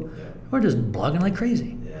you, we're just blogging like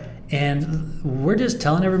crazy. And we're just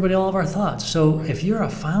telling everybody all of our thoughts. So if you're a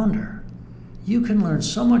founder, you can learn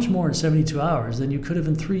so much more in 72 hours than you could have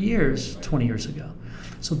in 3 years, 20 years ago.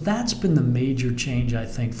 So that's been the major change, I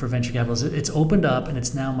think, for venture capitalists. It's opened up, and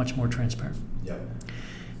it's now much more transparent. Yep.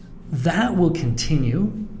 That will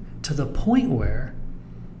continue to the point where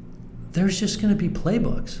there's just going to be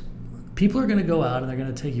playbooks. People are going to go out and they're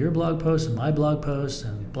going to take your blog post and my blog post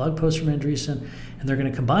and blog posts from Andreessen, and they're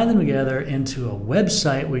going to combine them together into a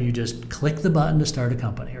website where you just click the button to start a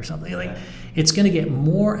company or something. Like, it's going to get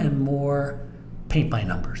more and more paint by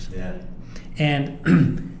numbers. Yeah.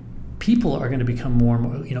 And people are going to become more and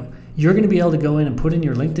more, you're going to be able to go in and put in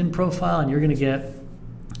your LinkedIn profile, and you're going to get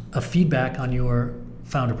a feedback on your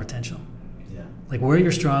founder potential. Yeah. Like, where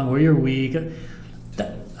you're strong, where you're weak.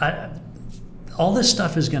 All this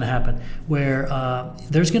stuff is going to happen where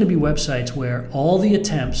there's going to be websites where all the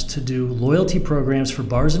attempts to do loyalty programs for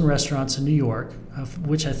bars and restaurants in New York, of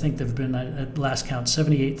which I think there have been, at last count,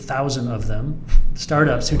 78,000 of them,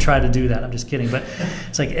 startups who try to do that. I'm just kidding, but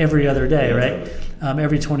it's like every other day, right?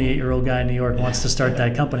 Every 28-year-old guy in New York wants to start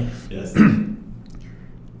that company. Yes.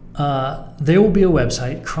 There will be a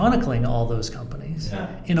website chronicling all those companies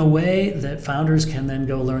in a way that founders can then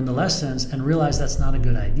go learn the lessons and realize that's not a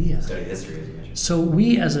good idea. Study history, as you mentioned. So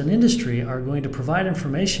we as an industry are going to provide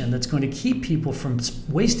information that's going to keep people from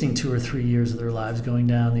wasting 2 or 3 years of their lives going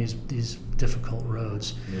down these difficult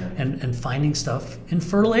roads and finding stuff in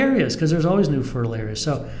fertile areas, because there's always new fertile areas.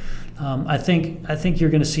 So I think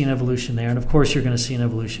you're going to see an evolution there, and of course you're going to see an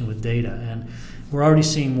evolution with data, and we're already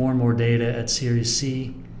seeing more and more data at Series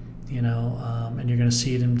C. And you're going to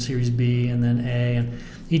see it in Series B and then A, and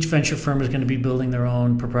each venture firm is going to be building their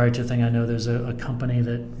own proprietary thing. I know there's a company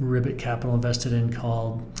that Ribbit Capital invested in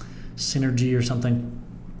called Synergy or something,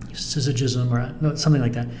 Syzygism or something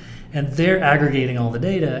like that, and they're aggregating all the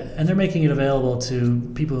data and they're making it available to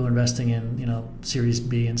people who are investing in Series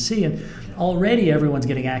B and C, and already everyone's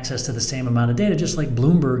getting access to the same amount of data, just like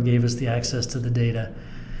Bloomberg gave us the access to the data,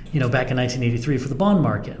 back in 1983 for the bond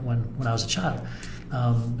market when I was a child.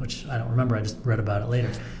 Which I don't remember, I just read about it later.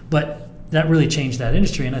 But that really changed that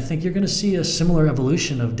industry, and I think you're going to see a similar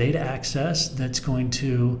evolution of data access that's going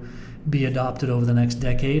to be adopted over the next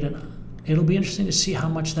decade, and it'll be interesting to see how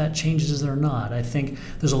much that changes or not. I think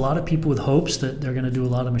there's a lot of people with hopes that they're going to do a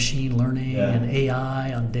lot of machine learning and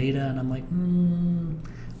AI on data, and I'm like,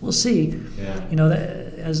 we'll see. Yeah.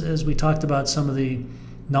 As we talked about some of the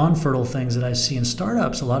non-fertile things that I see in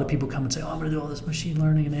startups, a lot of people come and say, I'm going to do all this machine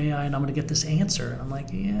learning and AI and I'm going to get this answer. And I'm like,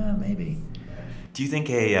 yeah, maybe. Do you think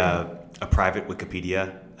a private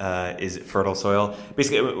Wikipedia is fertile soil.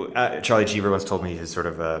 Basically, Charlie Cheever once told me his sort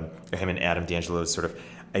of him and Adam D'Angelo's sort of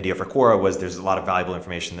idea for Quora was there's a lot of valuable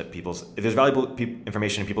information that if there's valuable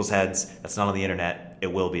information in people's heads that's not on the internet, it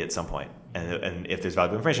will be at some point. And if there's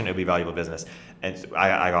valuable information, it'll be valuable business. And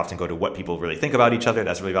I often go to what people really think about each other.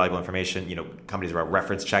 That's really valuable information. Companies are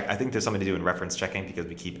reference check. I think there's something to do in reference checking because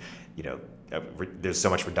we keep, there's so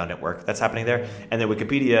much redundant work that's happening there. And then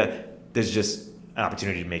Wikipedia, there's just an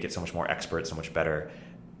opportunity to make it so much more expert, so much better.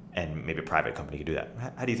 And maybe a private company could do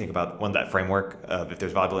that. How do you think about, one, that framework of if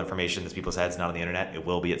there's valuable information that's people's heads, not on the internet, it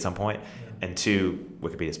will be at some point, and two,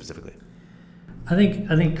 Wikipedia specifically? I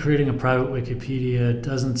think creating a private Wikipedia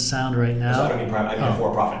doesn't sound right now. So I don't mean private, I mean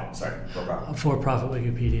for-profit. Sorry, for-profit. For-profit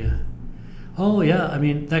Wikipedia. Oh yeah, I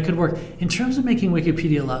mean that could work. In terms of making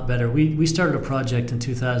Wikipedia a lot better, we started a project in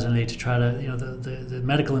 2008 to try to, the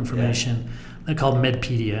medical information called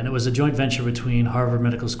Medpedia, and it was a joint venture between Harvard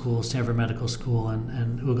Medical School, Stanford Medical School,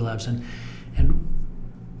 and Google Labs, and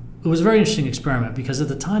it was a very interesting experiment because at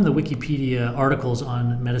the time the Wikipedia articles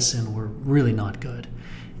on medicine were really not good,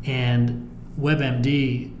 and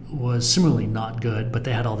WebMD was similarly not good, but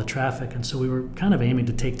they had all the traffic, and so we were kind of aiming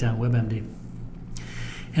to take down WebMD.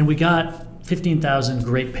 And we got 15,000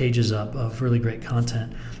 great pages up of really great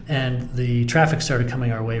content, and the traffic started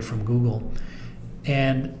coming our way from Google.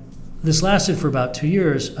 And this lasted for about 2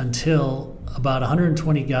 years until about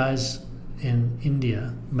 120 guys in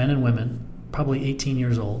India, men and women, probably 18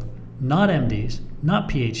 years old, not MDs, not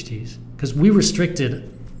PhDs, because we restricted.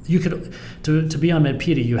 You could to be on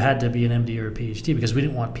Medpedia, you had to be an MD or a PhD because we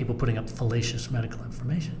didn't want people putting up fallacious medical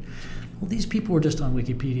information. Well, these people were just on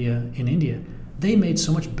Wikipedia in India. They made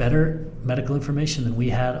so much better medical information than we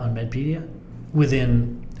had on Medpedia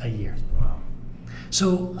within a year. Wow.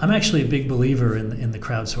 So I'm actually a big believer in the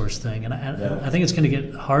crowdsource thing, and I think it's going to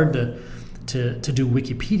get hard to do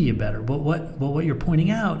Wikipedia better. But what you're pointing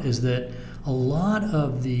out is that a lot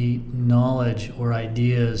of the knowledge or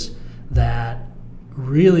ideas that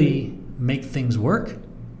really make things work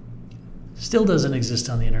still doesn't exist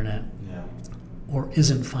on the internet, or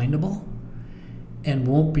isn't findable, and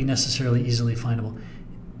won't be necessarily easily findable.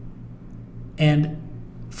 And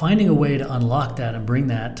finding a way to unlock that and bring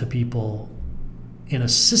that to people in a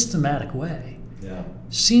systematic way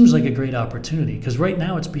seems like a great opportunity, because right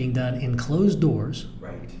now it's being done in closed doors,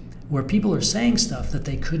 where people are saying stuff that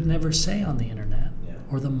they could never say on the internet,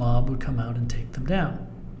 or the mob would come out and take them down.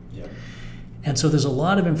 And so there's a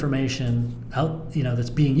lot of information out,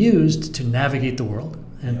 that's being used to navigate the world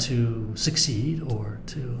and to succeed or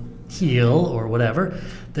to heal or whatever,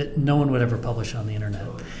 that no one would ever publish on the internet.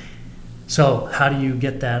 So how do you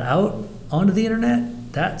get that out onto the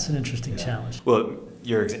internet? That's an interesting challenge. Well,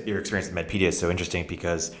 your experience with Medpedia is so interesting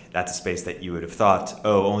because that's a space that you would have thought,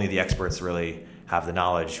 only the experts really have the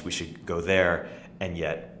knowledge, we should go there, and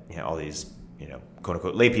yet all these quote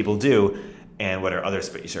unquote lay people do. And what are other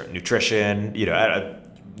spaces? Nutrition,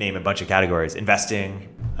 name a bunch of categories. Investing.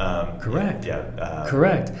 Correct.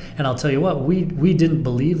 Correct. And I'll tell you what, we didn't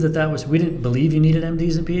believe we didn't believe you needed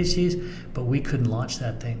MDs and PhDs, but we couldn't launch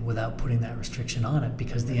that thing without putting that restriction on it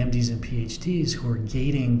because the MDs and PhDs who were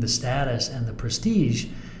gating the status and the prestige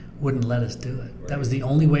wouldn't let us do it. Right. That was the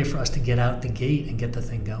only way for us to get out the gate and get the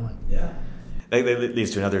thing going. Yeah. That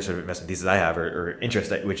leads to another sort of investment thesis I have or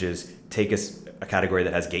interest, which is take a category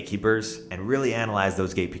that has gatekeepers and really analyze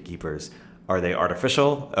those gatekeepers. Are they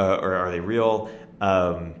artificial or are they real?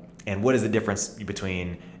 And what is the difference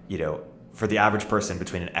between, for the average person,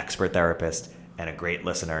 between an expert therapist and a great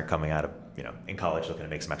listener coming out of, in college looking to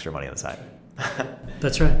make some extra money on the side?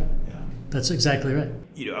 That's right. That's exactly right.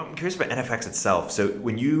 I'm curious about NFX itself. So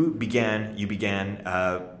when you began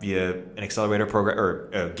via an accelerator program or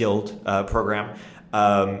a guild program,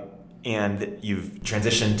 and you've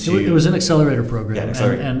transitioned to... It was an accelerator program. Yeah, an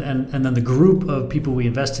accelerator. And then the group of people we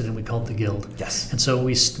invested in, we called the guild. Yes. And so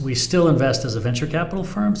we still invest as a venture capital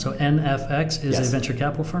firm. So NFX is a venture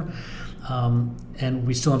capital firm. And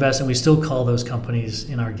we still invest, and we still call those companies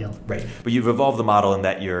in our guild. Right. But you've evolved the model in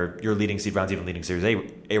that you're leading seed rounds, even leading Series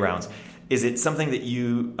A rounds. Is it something that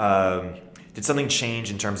you did something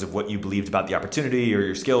change in terms of what you believed about the opportunity or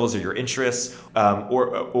your skills or your interests,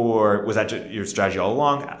 or was that your strategy all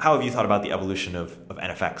along? How have you thought about the evolution of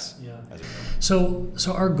NFX? Yeah. So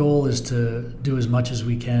our goal is to do as much as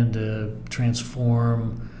we can to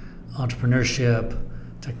transform entrepreneurship,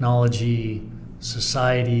 technology,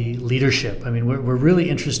 society, leadership. I mean, we're really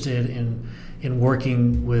interested in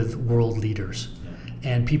working with world leaders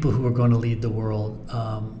and people who are going to lead the world.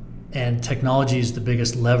 And technology is the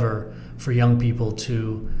biggest lever for young people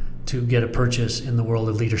to get a purchase in the world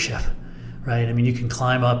of leadership, right? I mean, you can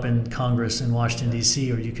climb up in Congress in Washington,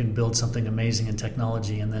 D.C., or you can build something amazing in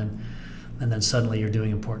technology, and then suddenly you're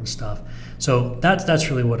doing important stuff. So that's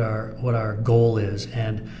really what our goal is.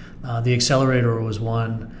 And the accelerator was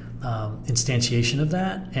one instantiation of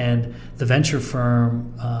that. And the venture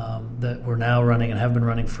firm that we're now running and have been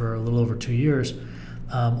running for a little over 2 years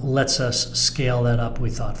lets us scale that up, we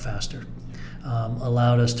thought, faster.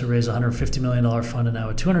 Allowed us to raise a $150 million fund and now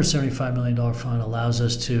a $275 million fund, allows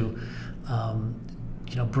us to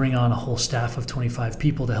bring on a whole staff of 25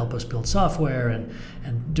 people to help us build software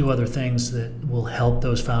and do other things that will help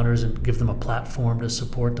those founders and give them a platform to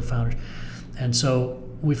support the founders. And so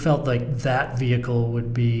we felt like that vehicle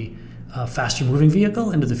would be a faster moving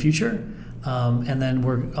vehicle into the future. And then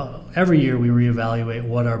every year we reevaluate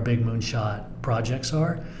what our big moonshot projects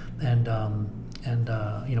are. And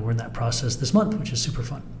we're in that process this month, which is super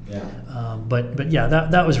fun. Yeah. But yeah,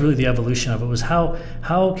 that was really the evolution of it, was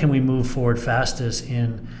how can we move forward fastest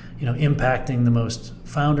in impacting the most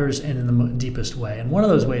founders and in the deepest way. And one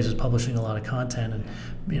of those ways is publishing a lot of content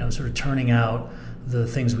and sort of turning out the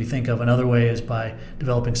things we think of. Another way is by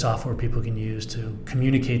developing software people can use to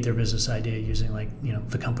communicate their business idea using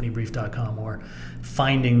thecompanybrief.com, or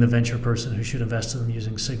finding the venture person who should invest in them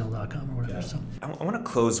using signal.com or whatever. Yeah. So I want to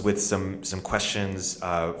close with some questions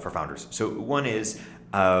for founders. So one is,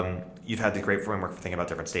 you've had the great framework for thinking about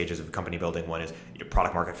different stages of company building. One is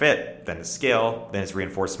product market fit, then it's scale, then it's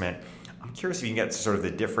reinforcement. I'm curious if you can get to sort of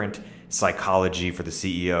the different psychology for the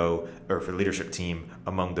CEO or for the leadership team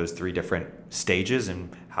among those three different stages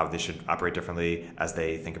and how they should operate differently as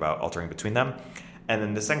they think about altering between them. And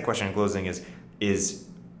then the second question in closing is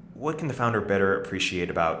what can the founder better appreciate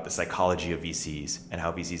about the psychology of VCs and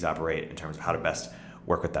how VCs operate in terms of how to best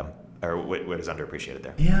work with them, or what is underappreciated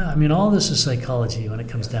there? Yeah, I mean, all this is psychology when it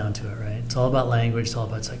comes down to it, right? It's all about language, it's all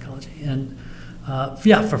about psychology. And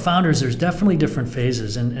for founders, there's definitely different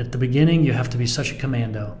phases. And at the beginning, you have to be such a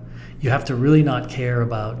commando. You have to really not care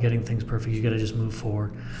about getting things perfect. You got to just move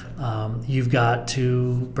forward. You've got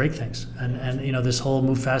to break things. And this whole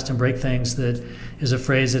move fast and break things that is a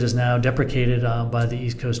phrase that is now deprecated by the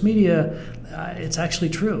East Coast media. It's actually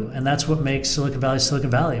true. And that's what makes Silicon Valley Silicon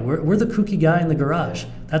Valley. We're the kooky guy in the garage.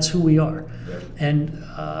 That's who we are. Yeah.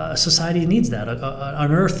 And society needs that.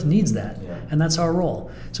 On Earth needs that. Yeah. And that's our role.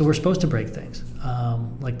 So we're supposed to break things,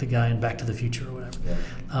 like the guy in Back to the Future or whatever.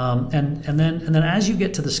 Yeah. And then as you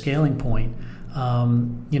get to the scaling point,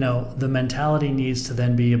 the mentality needs to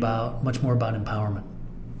then be much more about empowerment,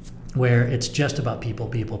 where it's just about people.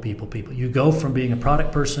 You go from being a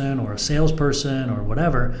product person or a salesperson or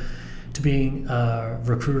whatever to being a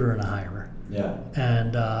recruiter and a hirer,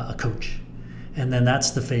 and a coach. And then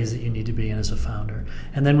that's the phase that you need to be in as a founder.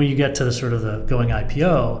 And then when you get to the sort of the going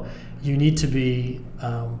IPO, you need to be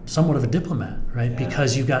somewhat of a diplomat, right? Yeah.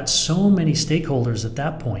 Because you've got so many stakeholders at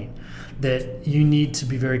that point that you need to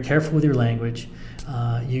be very careful with your language.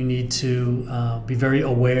 You need to be very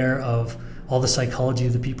aware of all the psychology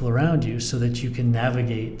of the people around you so that you can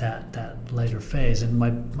navigate that later phase. And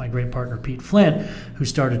my great partner, Pete Flint, who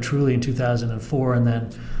started Truly in 2004 and then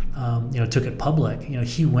took it public,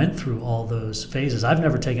 he went through all those phases. I've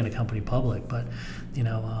never taken a company public, but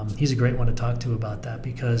he's a great one to talk to about that,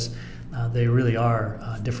 because they really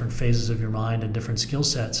are different phases of your mind and different skill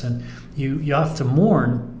sets. And you have to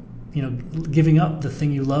mourn giving up the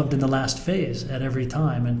thing you loved in the last phase at every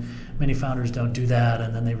time. And many founders don't do that,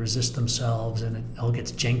 and then they resist themselves, and it all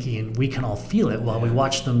gets janky, and we can all feel it while we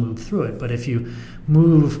watch them move through it. But if you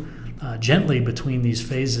move gently between these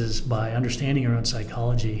phases by understanding your own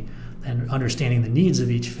psychology and understanding the needs of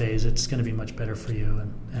each phase, it's going to be much better for you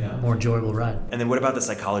and a more enjoyable ride. And then what about the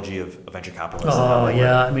psychology of venture capitalists? Oh,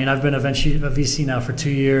 yeah. I mean, I've been a VC now for 2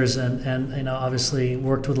 years, and obviously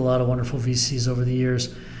worked with a lot of wonderful VCs over the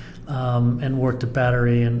years, and worked at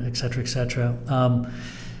Battery and et cetera, et cetera.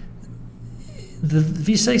 The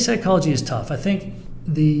VC psychology is tough. I think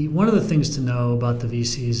one of the things to know about the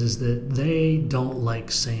VCs is that they don't like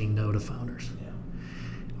saying no to founders.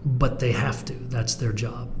 But they have to. That's their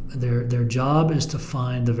job. Their job is to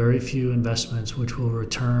find the very few investments which will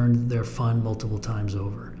return their fund multiple times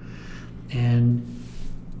over. And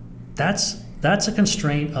that's a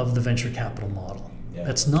constraint of the venture capital model. Yeah.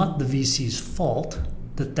 That's not the VC's fault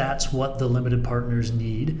that's what the limited partners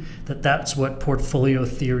need, that's what portfolio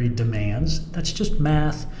theory demands. That's just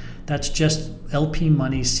math. That's just LP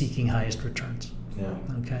money seeking highest returns. Yeah.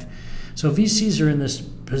 Okay. So VCs are in this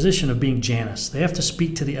position of being Janus. They have to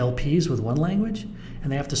speak to the LPs with one language,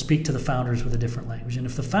 and they have to speak to the founders with a different language. And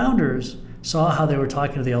if the founders saw how they were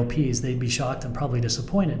talking to the LPs, they'd be shocked and probably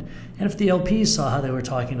disappointed. And if the LPs saw how they were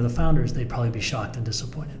talking to the founders, they'd probably be shocked and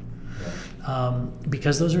disappointed.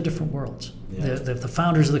 because those are different worlds. Yeah. The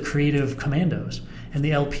founders are the creative commandos, and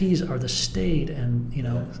the LPs are the staid and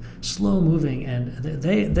slow moving, and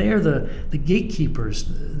they are the gatekeepers.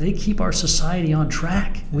 They keep our society on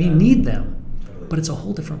track. We need them, but it's a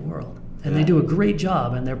whole different world, and they do a great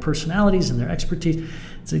job, and their personalities and their expertise.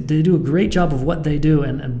 So they do a great job of what they do,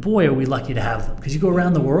 and boy, are we lucky to have them. Because you go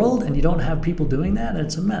around the world and you don't have people doing that, and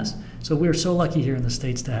it's a mess. So we're so lucky here in the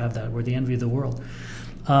States to have that. We're the envy of the world.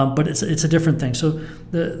 But it's a different thing. So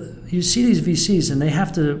you see these VCs, and they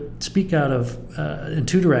have to speak out of in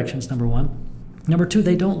two directions, number one. Number two,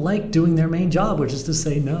 they don't like doing their main job, which is to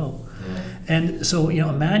say no. Yeah. And so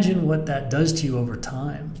imagine what that does to you over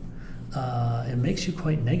time. It makes you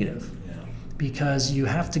quite negative because you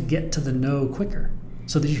have to get to the no quicker,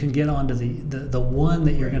 so that you can get onto the one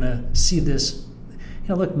that you're going to see this.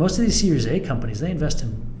 Look, most of these Series A companies, they invest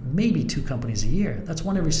in maybe 2 companies a year. That's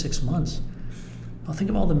one every 6 months. Well, think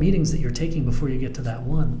of all the meetings that you're taking before you get to that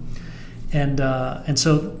one. And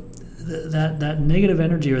so that negative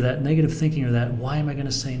energy or that negative thinking or that why am I going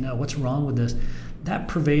to say no? What's wrong with this? That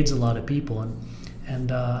pervades a lot of people.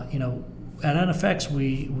 And at NFX,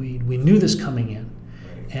 we knew this coming in.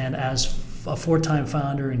 And as a 4-time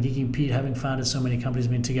founder and Geeking Pete, having founded so many companies,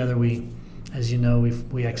 together we, as you know,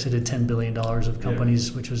 we exited $10 billion of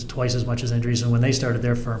companies, which was twice as much as Andreessen when they started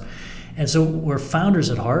their firm. And so we're founders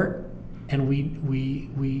at heart, and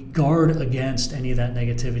we guard against any of that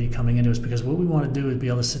negativity coming into us, because what we want to do is be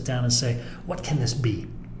able to sit down and say, what can this be?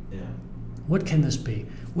 Yeah. What can this be?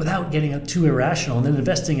 Without getting too irrational and then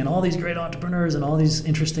investing in all these great entrepreneurs and all these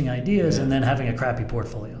interesting ideas and then having a crappy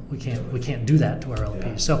portfolio. We can't do that to our LPs.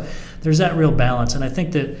 Yeah. So there's that real balance. And I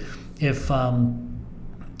think that if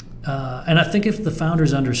the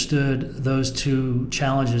founders understood those two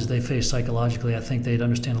challenges they face psychologically, I think they'd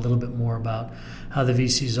understand a little bit more about how the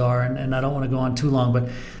VCs are. And I don't want to go on too long, but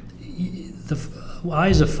I,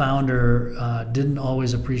 as a founder, didn't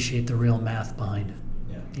always appreciate the real math behind it.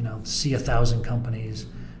 See 1,000 companies,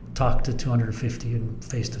 talk to 250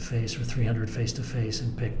 face-to-face or 300 face-to-face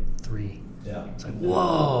and pick 3. Yeah. It's like,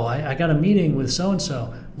 whoa, I got a meeting with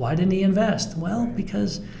so-and-so. Why didn't he invest? Well,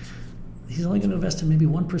 because he's only going to invest in maybe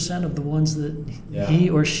 1% of the ones that he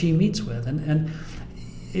or she meets with. And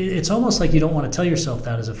it's almost like you don't want to tell yourself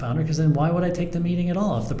that as a founder, because then why would I take the meeting at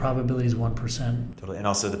all if the probability is 1%? Totally. And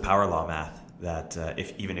also the power law math that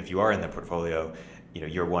even if you are in the portfolio,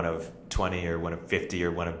 you're one of 20 or one of 50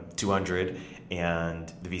 or one of 200,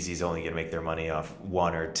 and the VC is only going to make their money off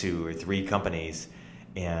 1 or 2 or 3 companies.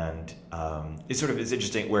 And it's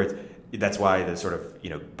interesting where that's why the sort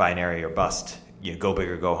of, binary or bust, go big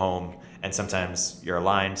or go home. And sometimes you're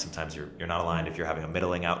aligned, sometimes you're not aligned if you're having a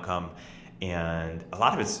middling outcome. And a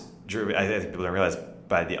lot of it's driven, I think people don't realize,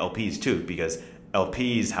 by the LPs too, because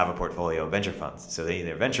LPs have a portfolio of venture funds. So they need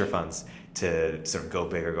their venture funds to sort of go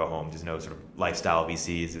big or go home. There's no sort of lifestyle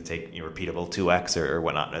VCs that take repeatable 2X or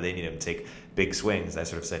whatnot. No, they need them to take big swings. I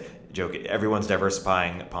sort of joke, everyone's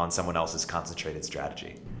diversifying upon someone else's concentrated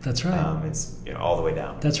strategy. That's right. It's all the way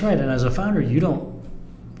down. That's right. And as a founder, you don't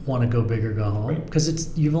want to go big or go home,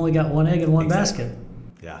 because you've only got one egg in one basket.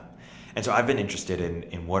 Yeah. And so I've been interested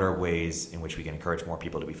in what are ways in which we can encourage more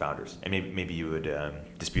people to be founders. And maybe you would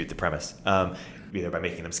dispute the premise, either by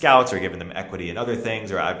making them scouts or giving them equity in other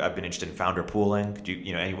things. Or I've been interested in founder pooling. Could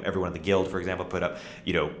everyone in the guild, for example, put up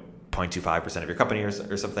 0.25% of your company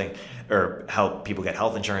or something, or help people get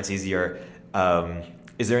health insurance easier.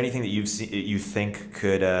 Is there anything that you think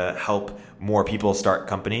could help more people start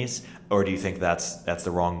companies, or do you think that's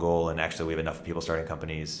the wrong goal and actually we have enough people starting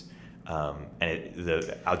companies?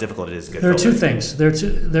 And how difficult it is to get There are 2 things.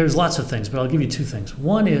 There's lots of things, but I'll give you 2 things.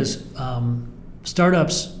 One is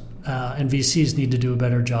startups and VCs need to do a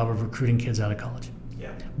better job of recruiting kids out of college.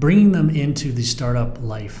 Yeah. Bringing them into the startup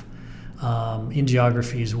life in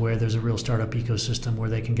geographies where there's a real startup ecosystem where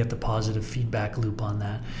they can get the positive feedback loop on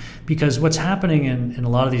that. Because what's happening in a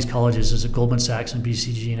lot of these colleges is that Goldman Sachs and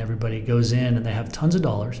BCG and everybody goes in and they have tons of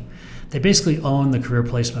dollars. They basically own the career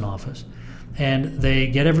placement office. And they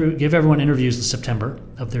give everyone interviews in September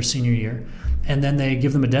of their senior year, and then they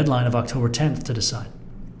give them a deadline of October 10th to decide.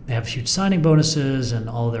 They have huge signing bonuses, and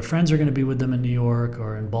all of their friends are going to be with them in New York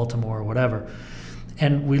or in Baltimore or whatever.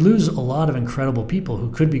 And we lose a lot of incredible people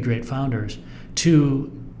who could be great founders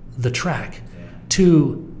to the track,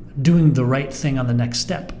 to doing the right thing on the next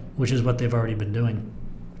step, which is what they've already been doing.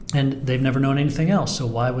 And they've never known anything else, so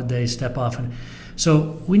why would they step off?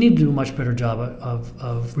 So we need to do a much better job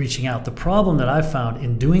of reaching out. The problem that I've found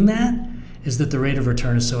in doing that is that the rate of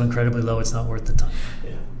return is so incredibly low, it's not worth the time,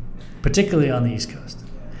 particularly on the East Coast.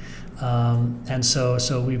 And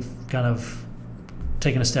so we've kind of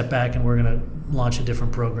taking a step back and we're going to launch a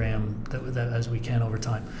different program that as we can over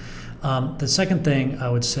time. The second thing I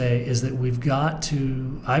would say is that we've got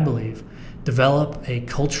to, I believe, develop a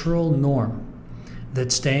cultural norm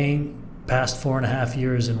that staying past 4.5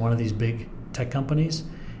 years in one of these big tech companies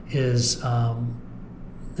is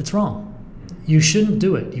it's wrong. You shouldn't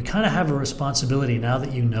do it. You kind of have a responsibility now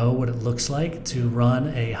that you know what it looks like to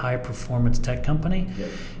run a high-performance tech company. Yep.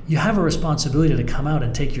 You have a responsibility to come out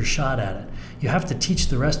and take your shot at it. You have to teach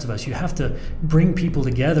the rest of us. You have to bring people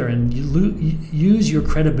together and use your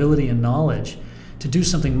credibility and knowledge to do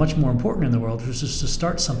something much more important in the world, which is to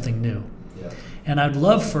start something new. Yeah. And I'd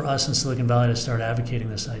love for us in Silicon Valley to start advocating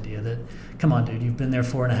this idea that, come on, dude, you've been there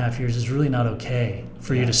 4.5 years. It's really not okay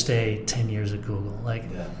for you to stay 10 years at Google.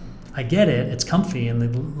 I get it. It's comfy and the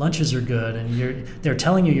lunches are good and they're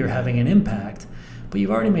telling you you're having an impact, but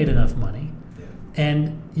you've already made enough money.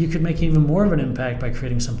 And you could make even more of an impact by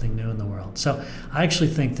creating something new in the world. So I actually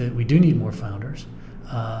think that we do need more founders,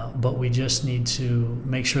 but we just need to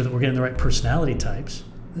make sure that we're getting the right personality types.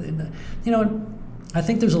 I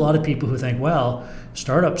think there's a lot of people who think, well,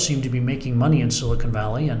 startups seem to be making money in Silicon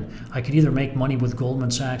Valley, and I could either make money with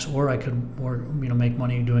Goldman Sachs or I could make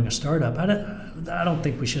money doing a startup. I don't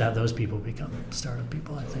think we should have those people become startup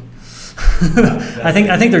people. I think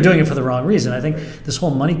I think they're doing it for the wrong reason. I think this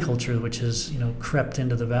whole money culture, which has crept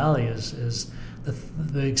into the valley, is the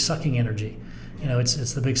big sucking energy.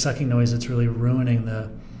 It's the big sucking noise that's really ruining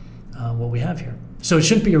what we have here. So it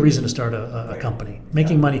shouldn't be a reason to start a company.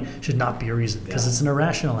 Making money should not be a reason because it's an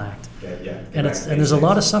irrational act. And there's a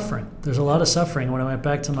lot of suffering. There's a lot of suffering. When I went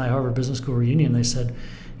back to my Harvard Business School reunion, they said,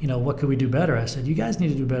 what could we do better? I said, you guys need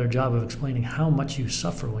to do a better job of explaining how much you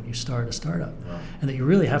suffer when you start a startup, and that you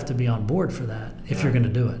really have to be on board for that if you're going to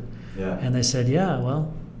do it. And they said,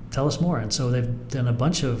 well, tell us more. And so they've done a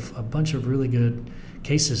bunch of really good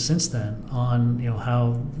cases since then on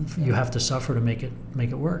how you have to suffer to make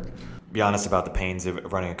it work. Be honest about the pains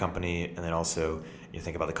of running a company, and then also you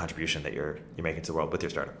think about the contribution that you're making to the world with your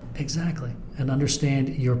startup. Exactly, and understand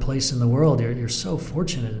your place in the world. You're so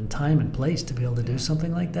fortunate in time and place to be able to do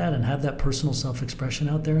something like that and have that personal self-expression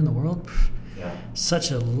out there in the world.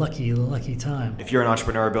 Such a lucky time. If you're an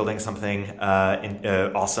entrepreneur building something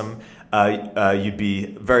awesome, you'd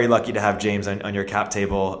be very lucky to have James on your cap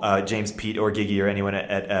table. James, Pete, or Gigi, or anyone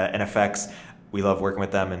at NFX. We love working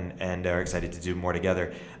with them and are excited to do more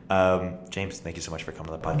together. James, thank you so much for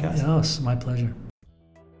coming to the podcast. Yeah, it's my pleasure.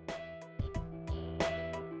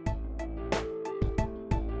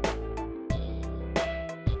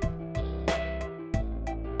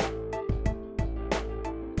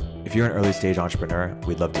 If you're an early stage entrepreneur,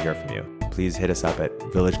 we'd love to hear from you. Please hit us up at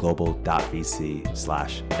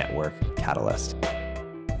villageglobal.vc/network catalyst.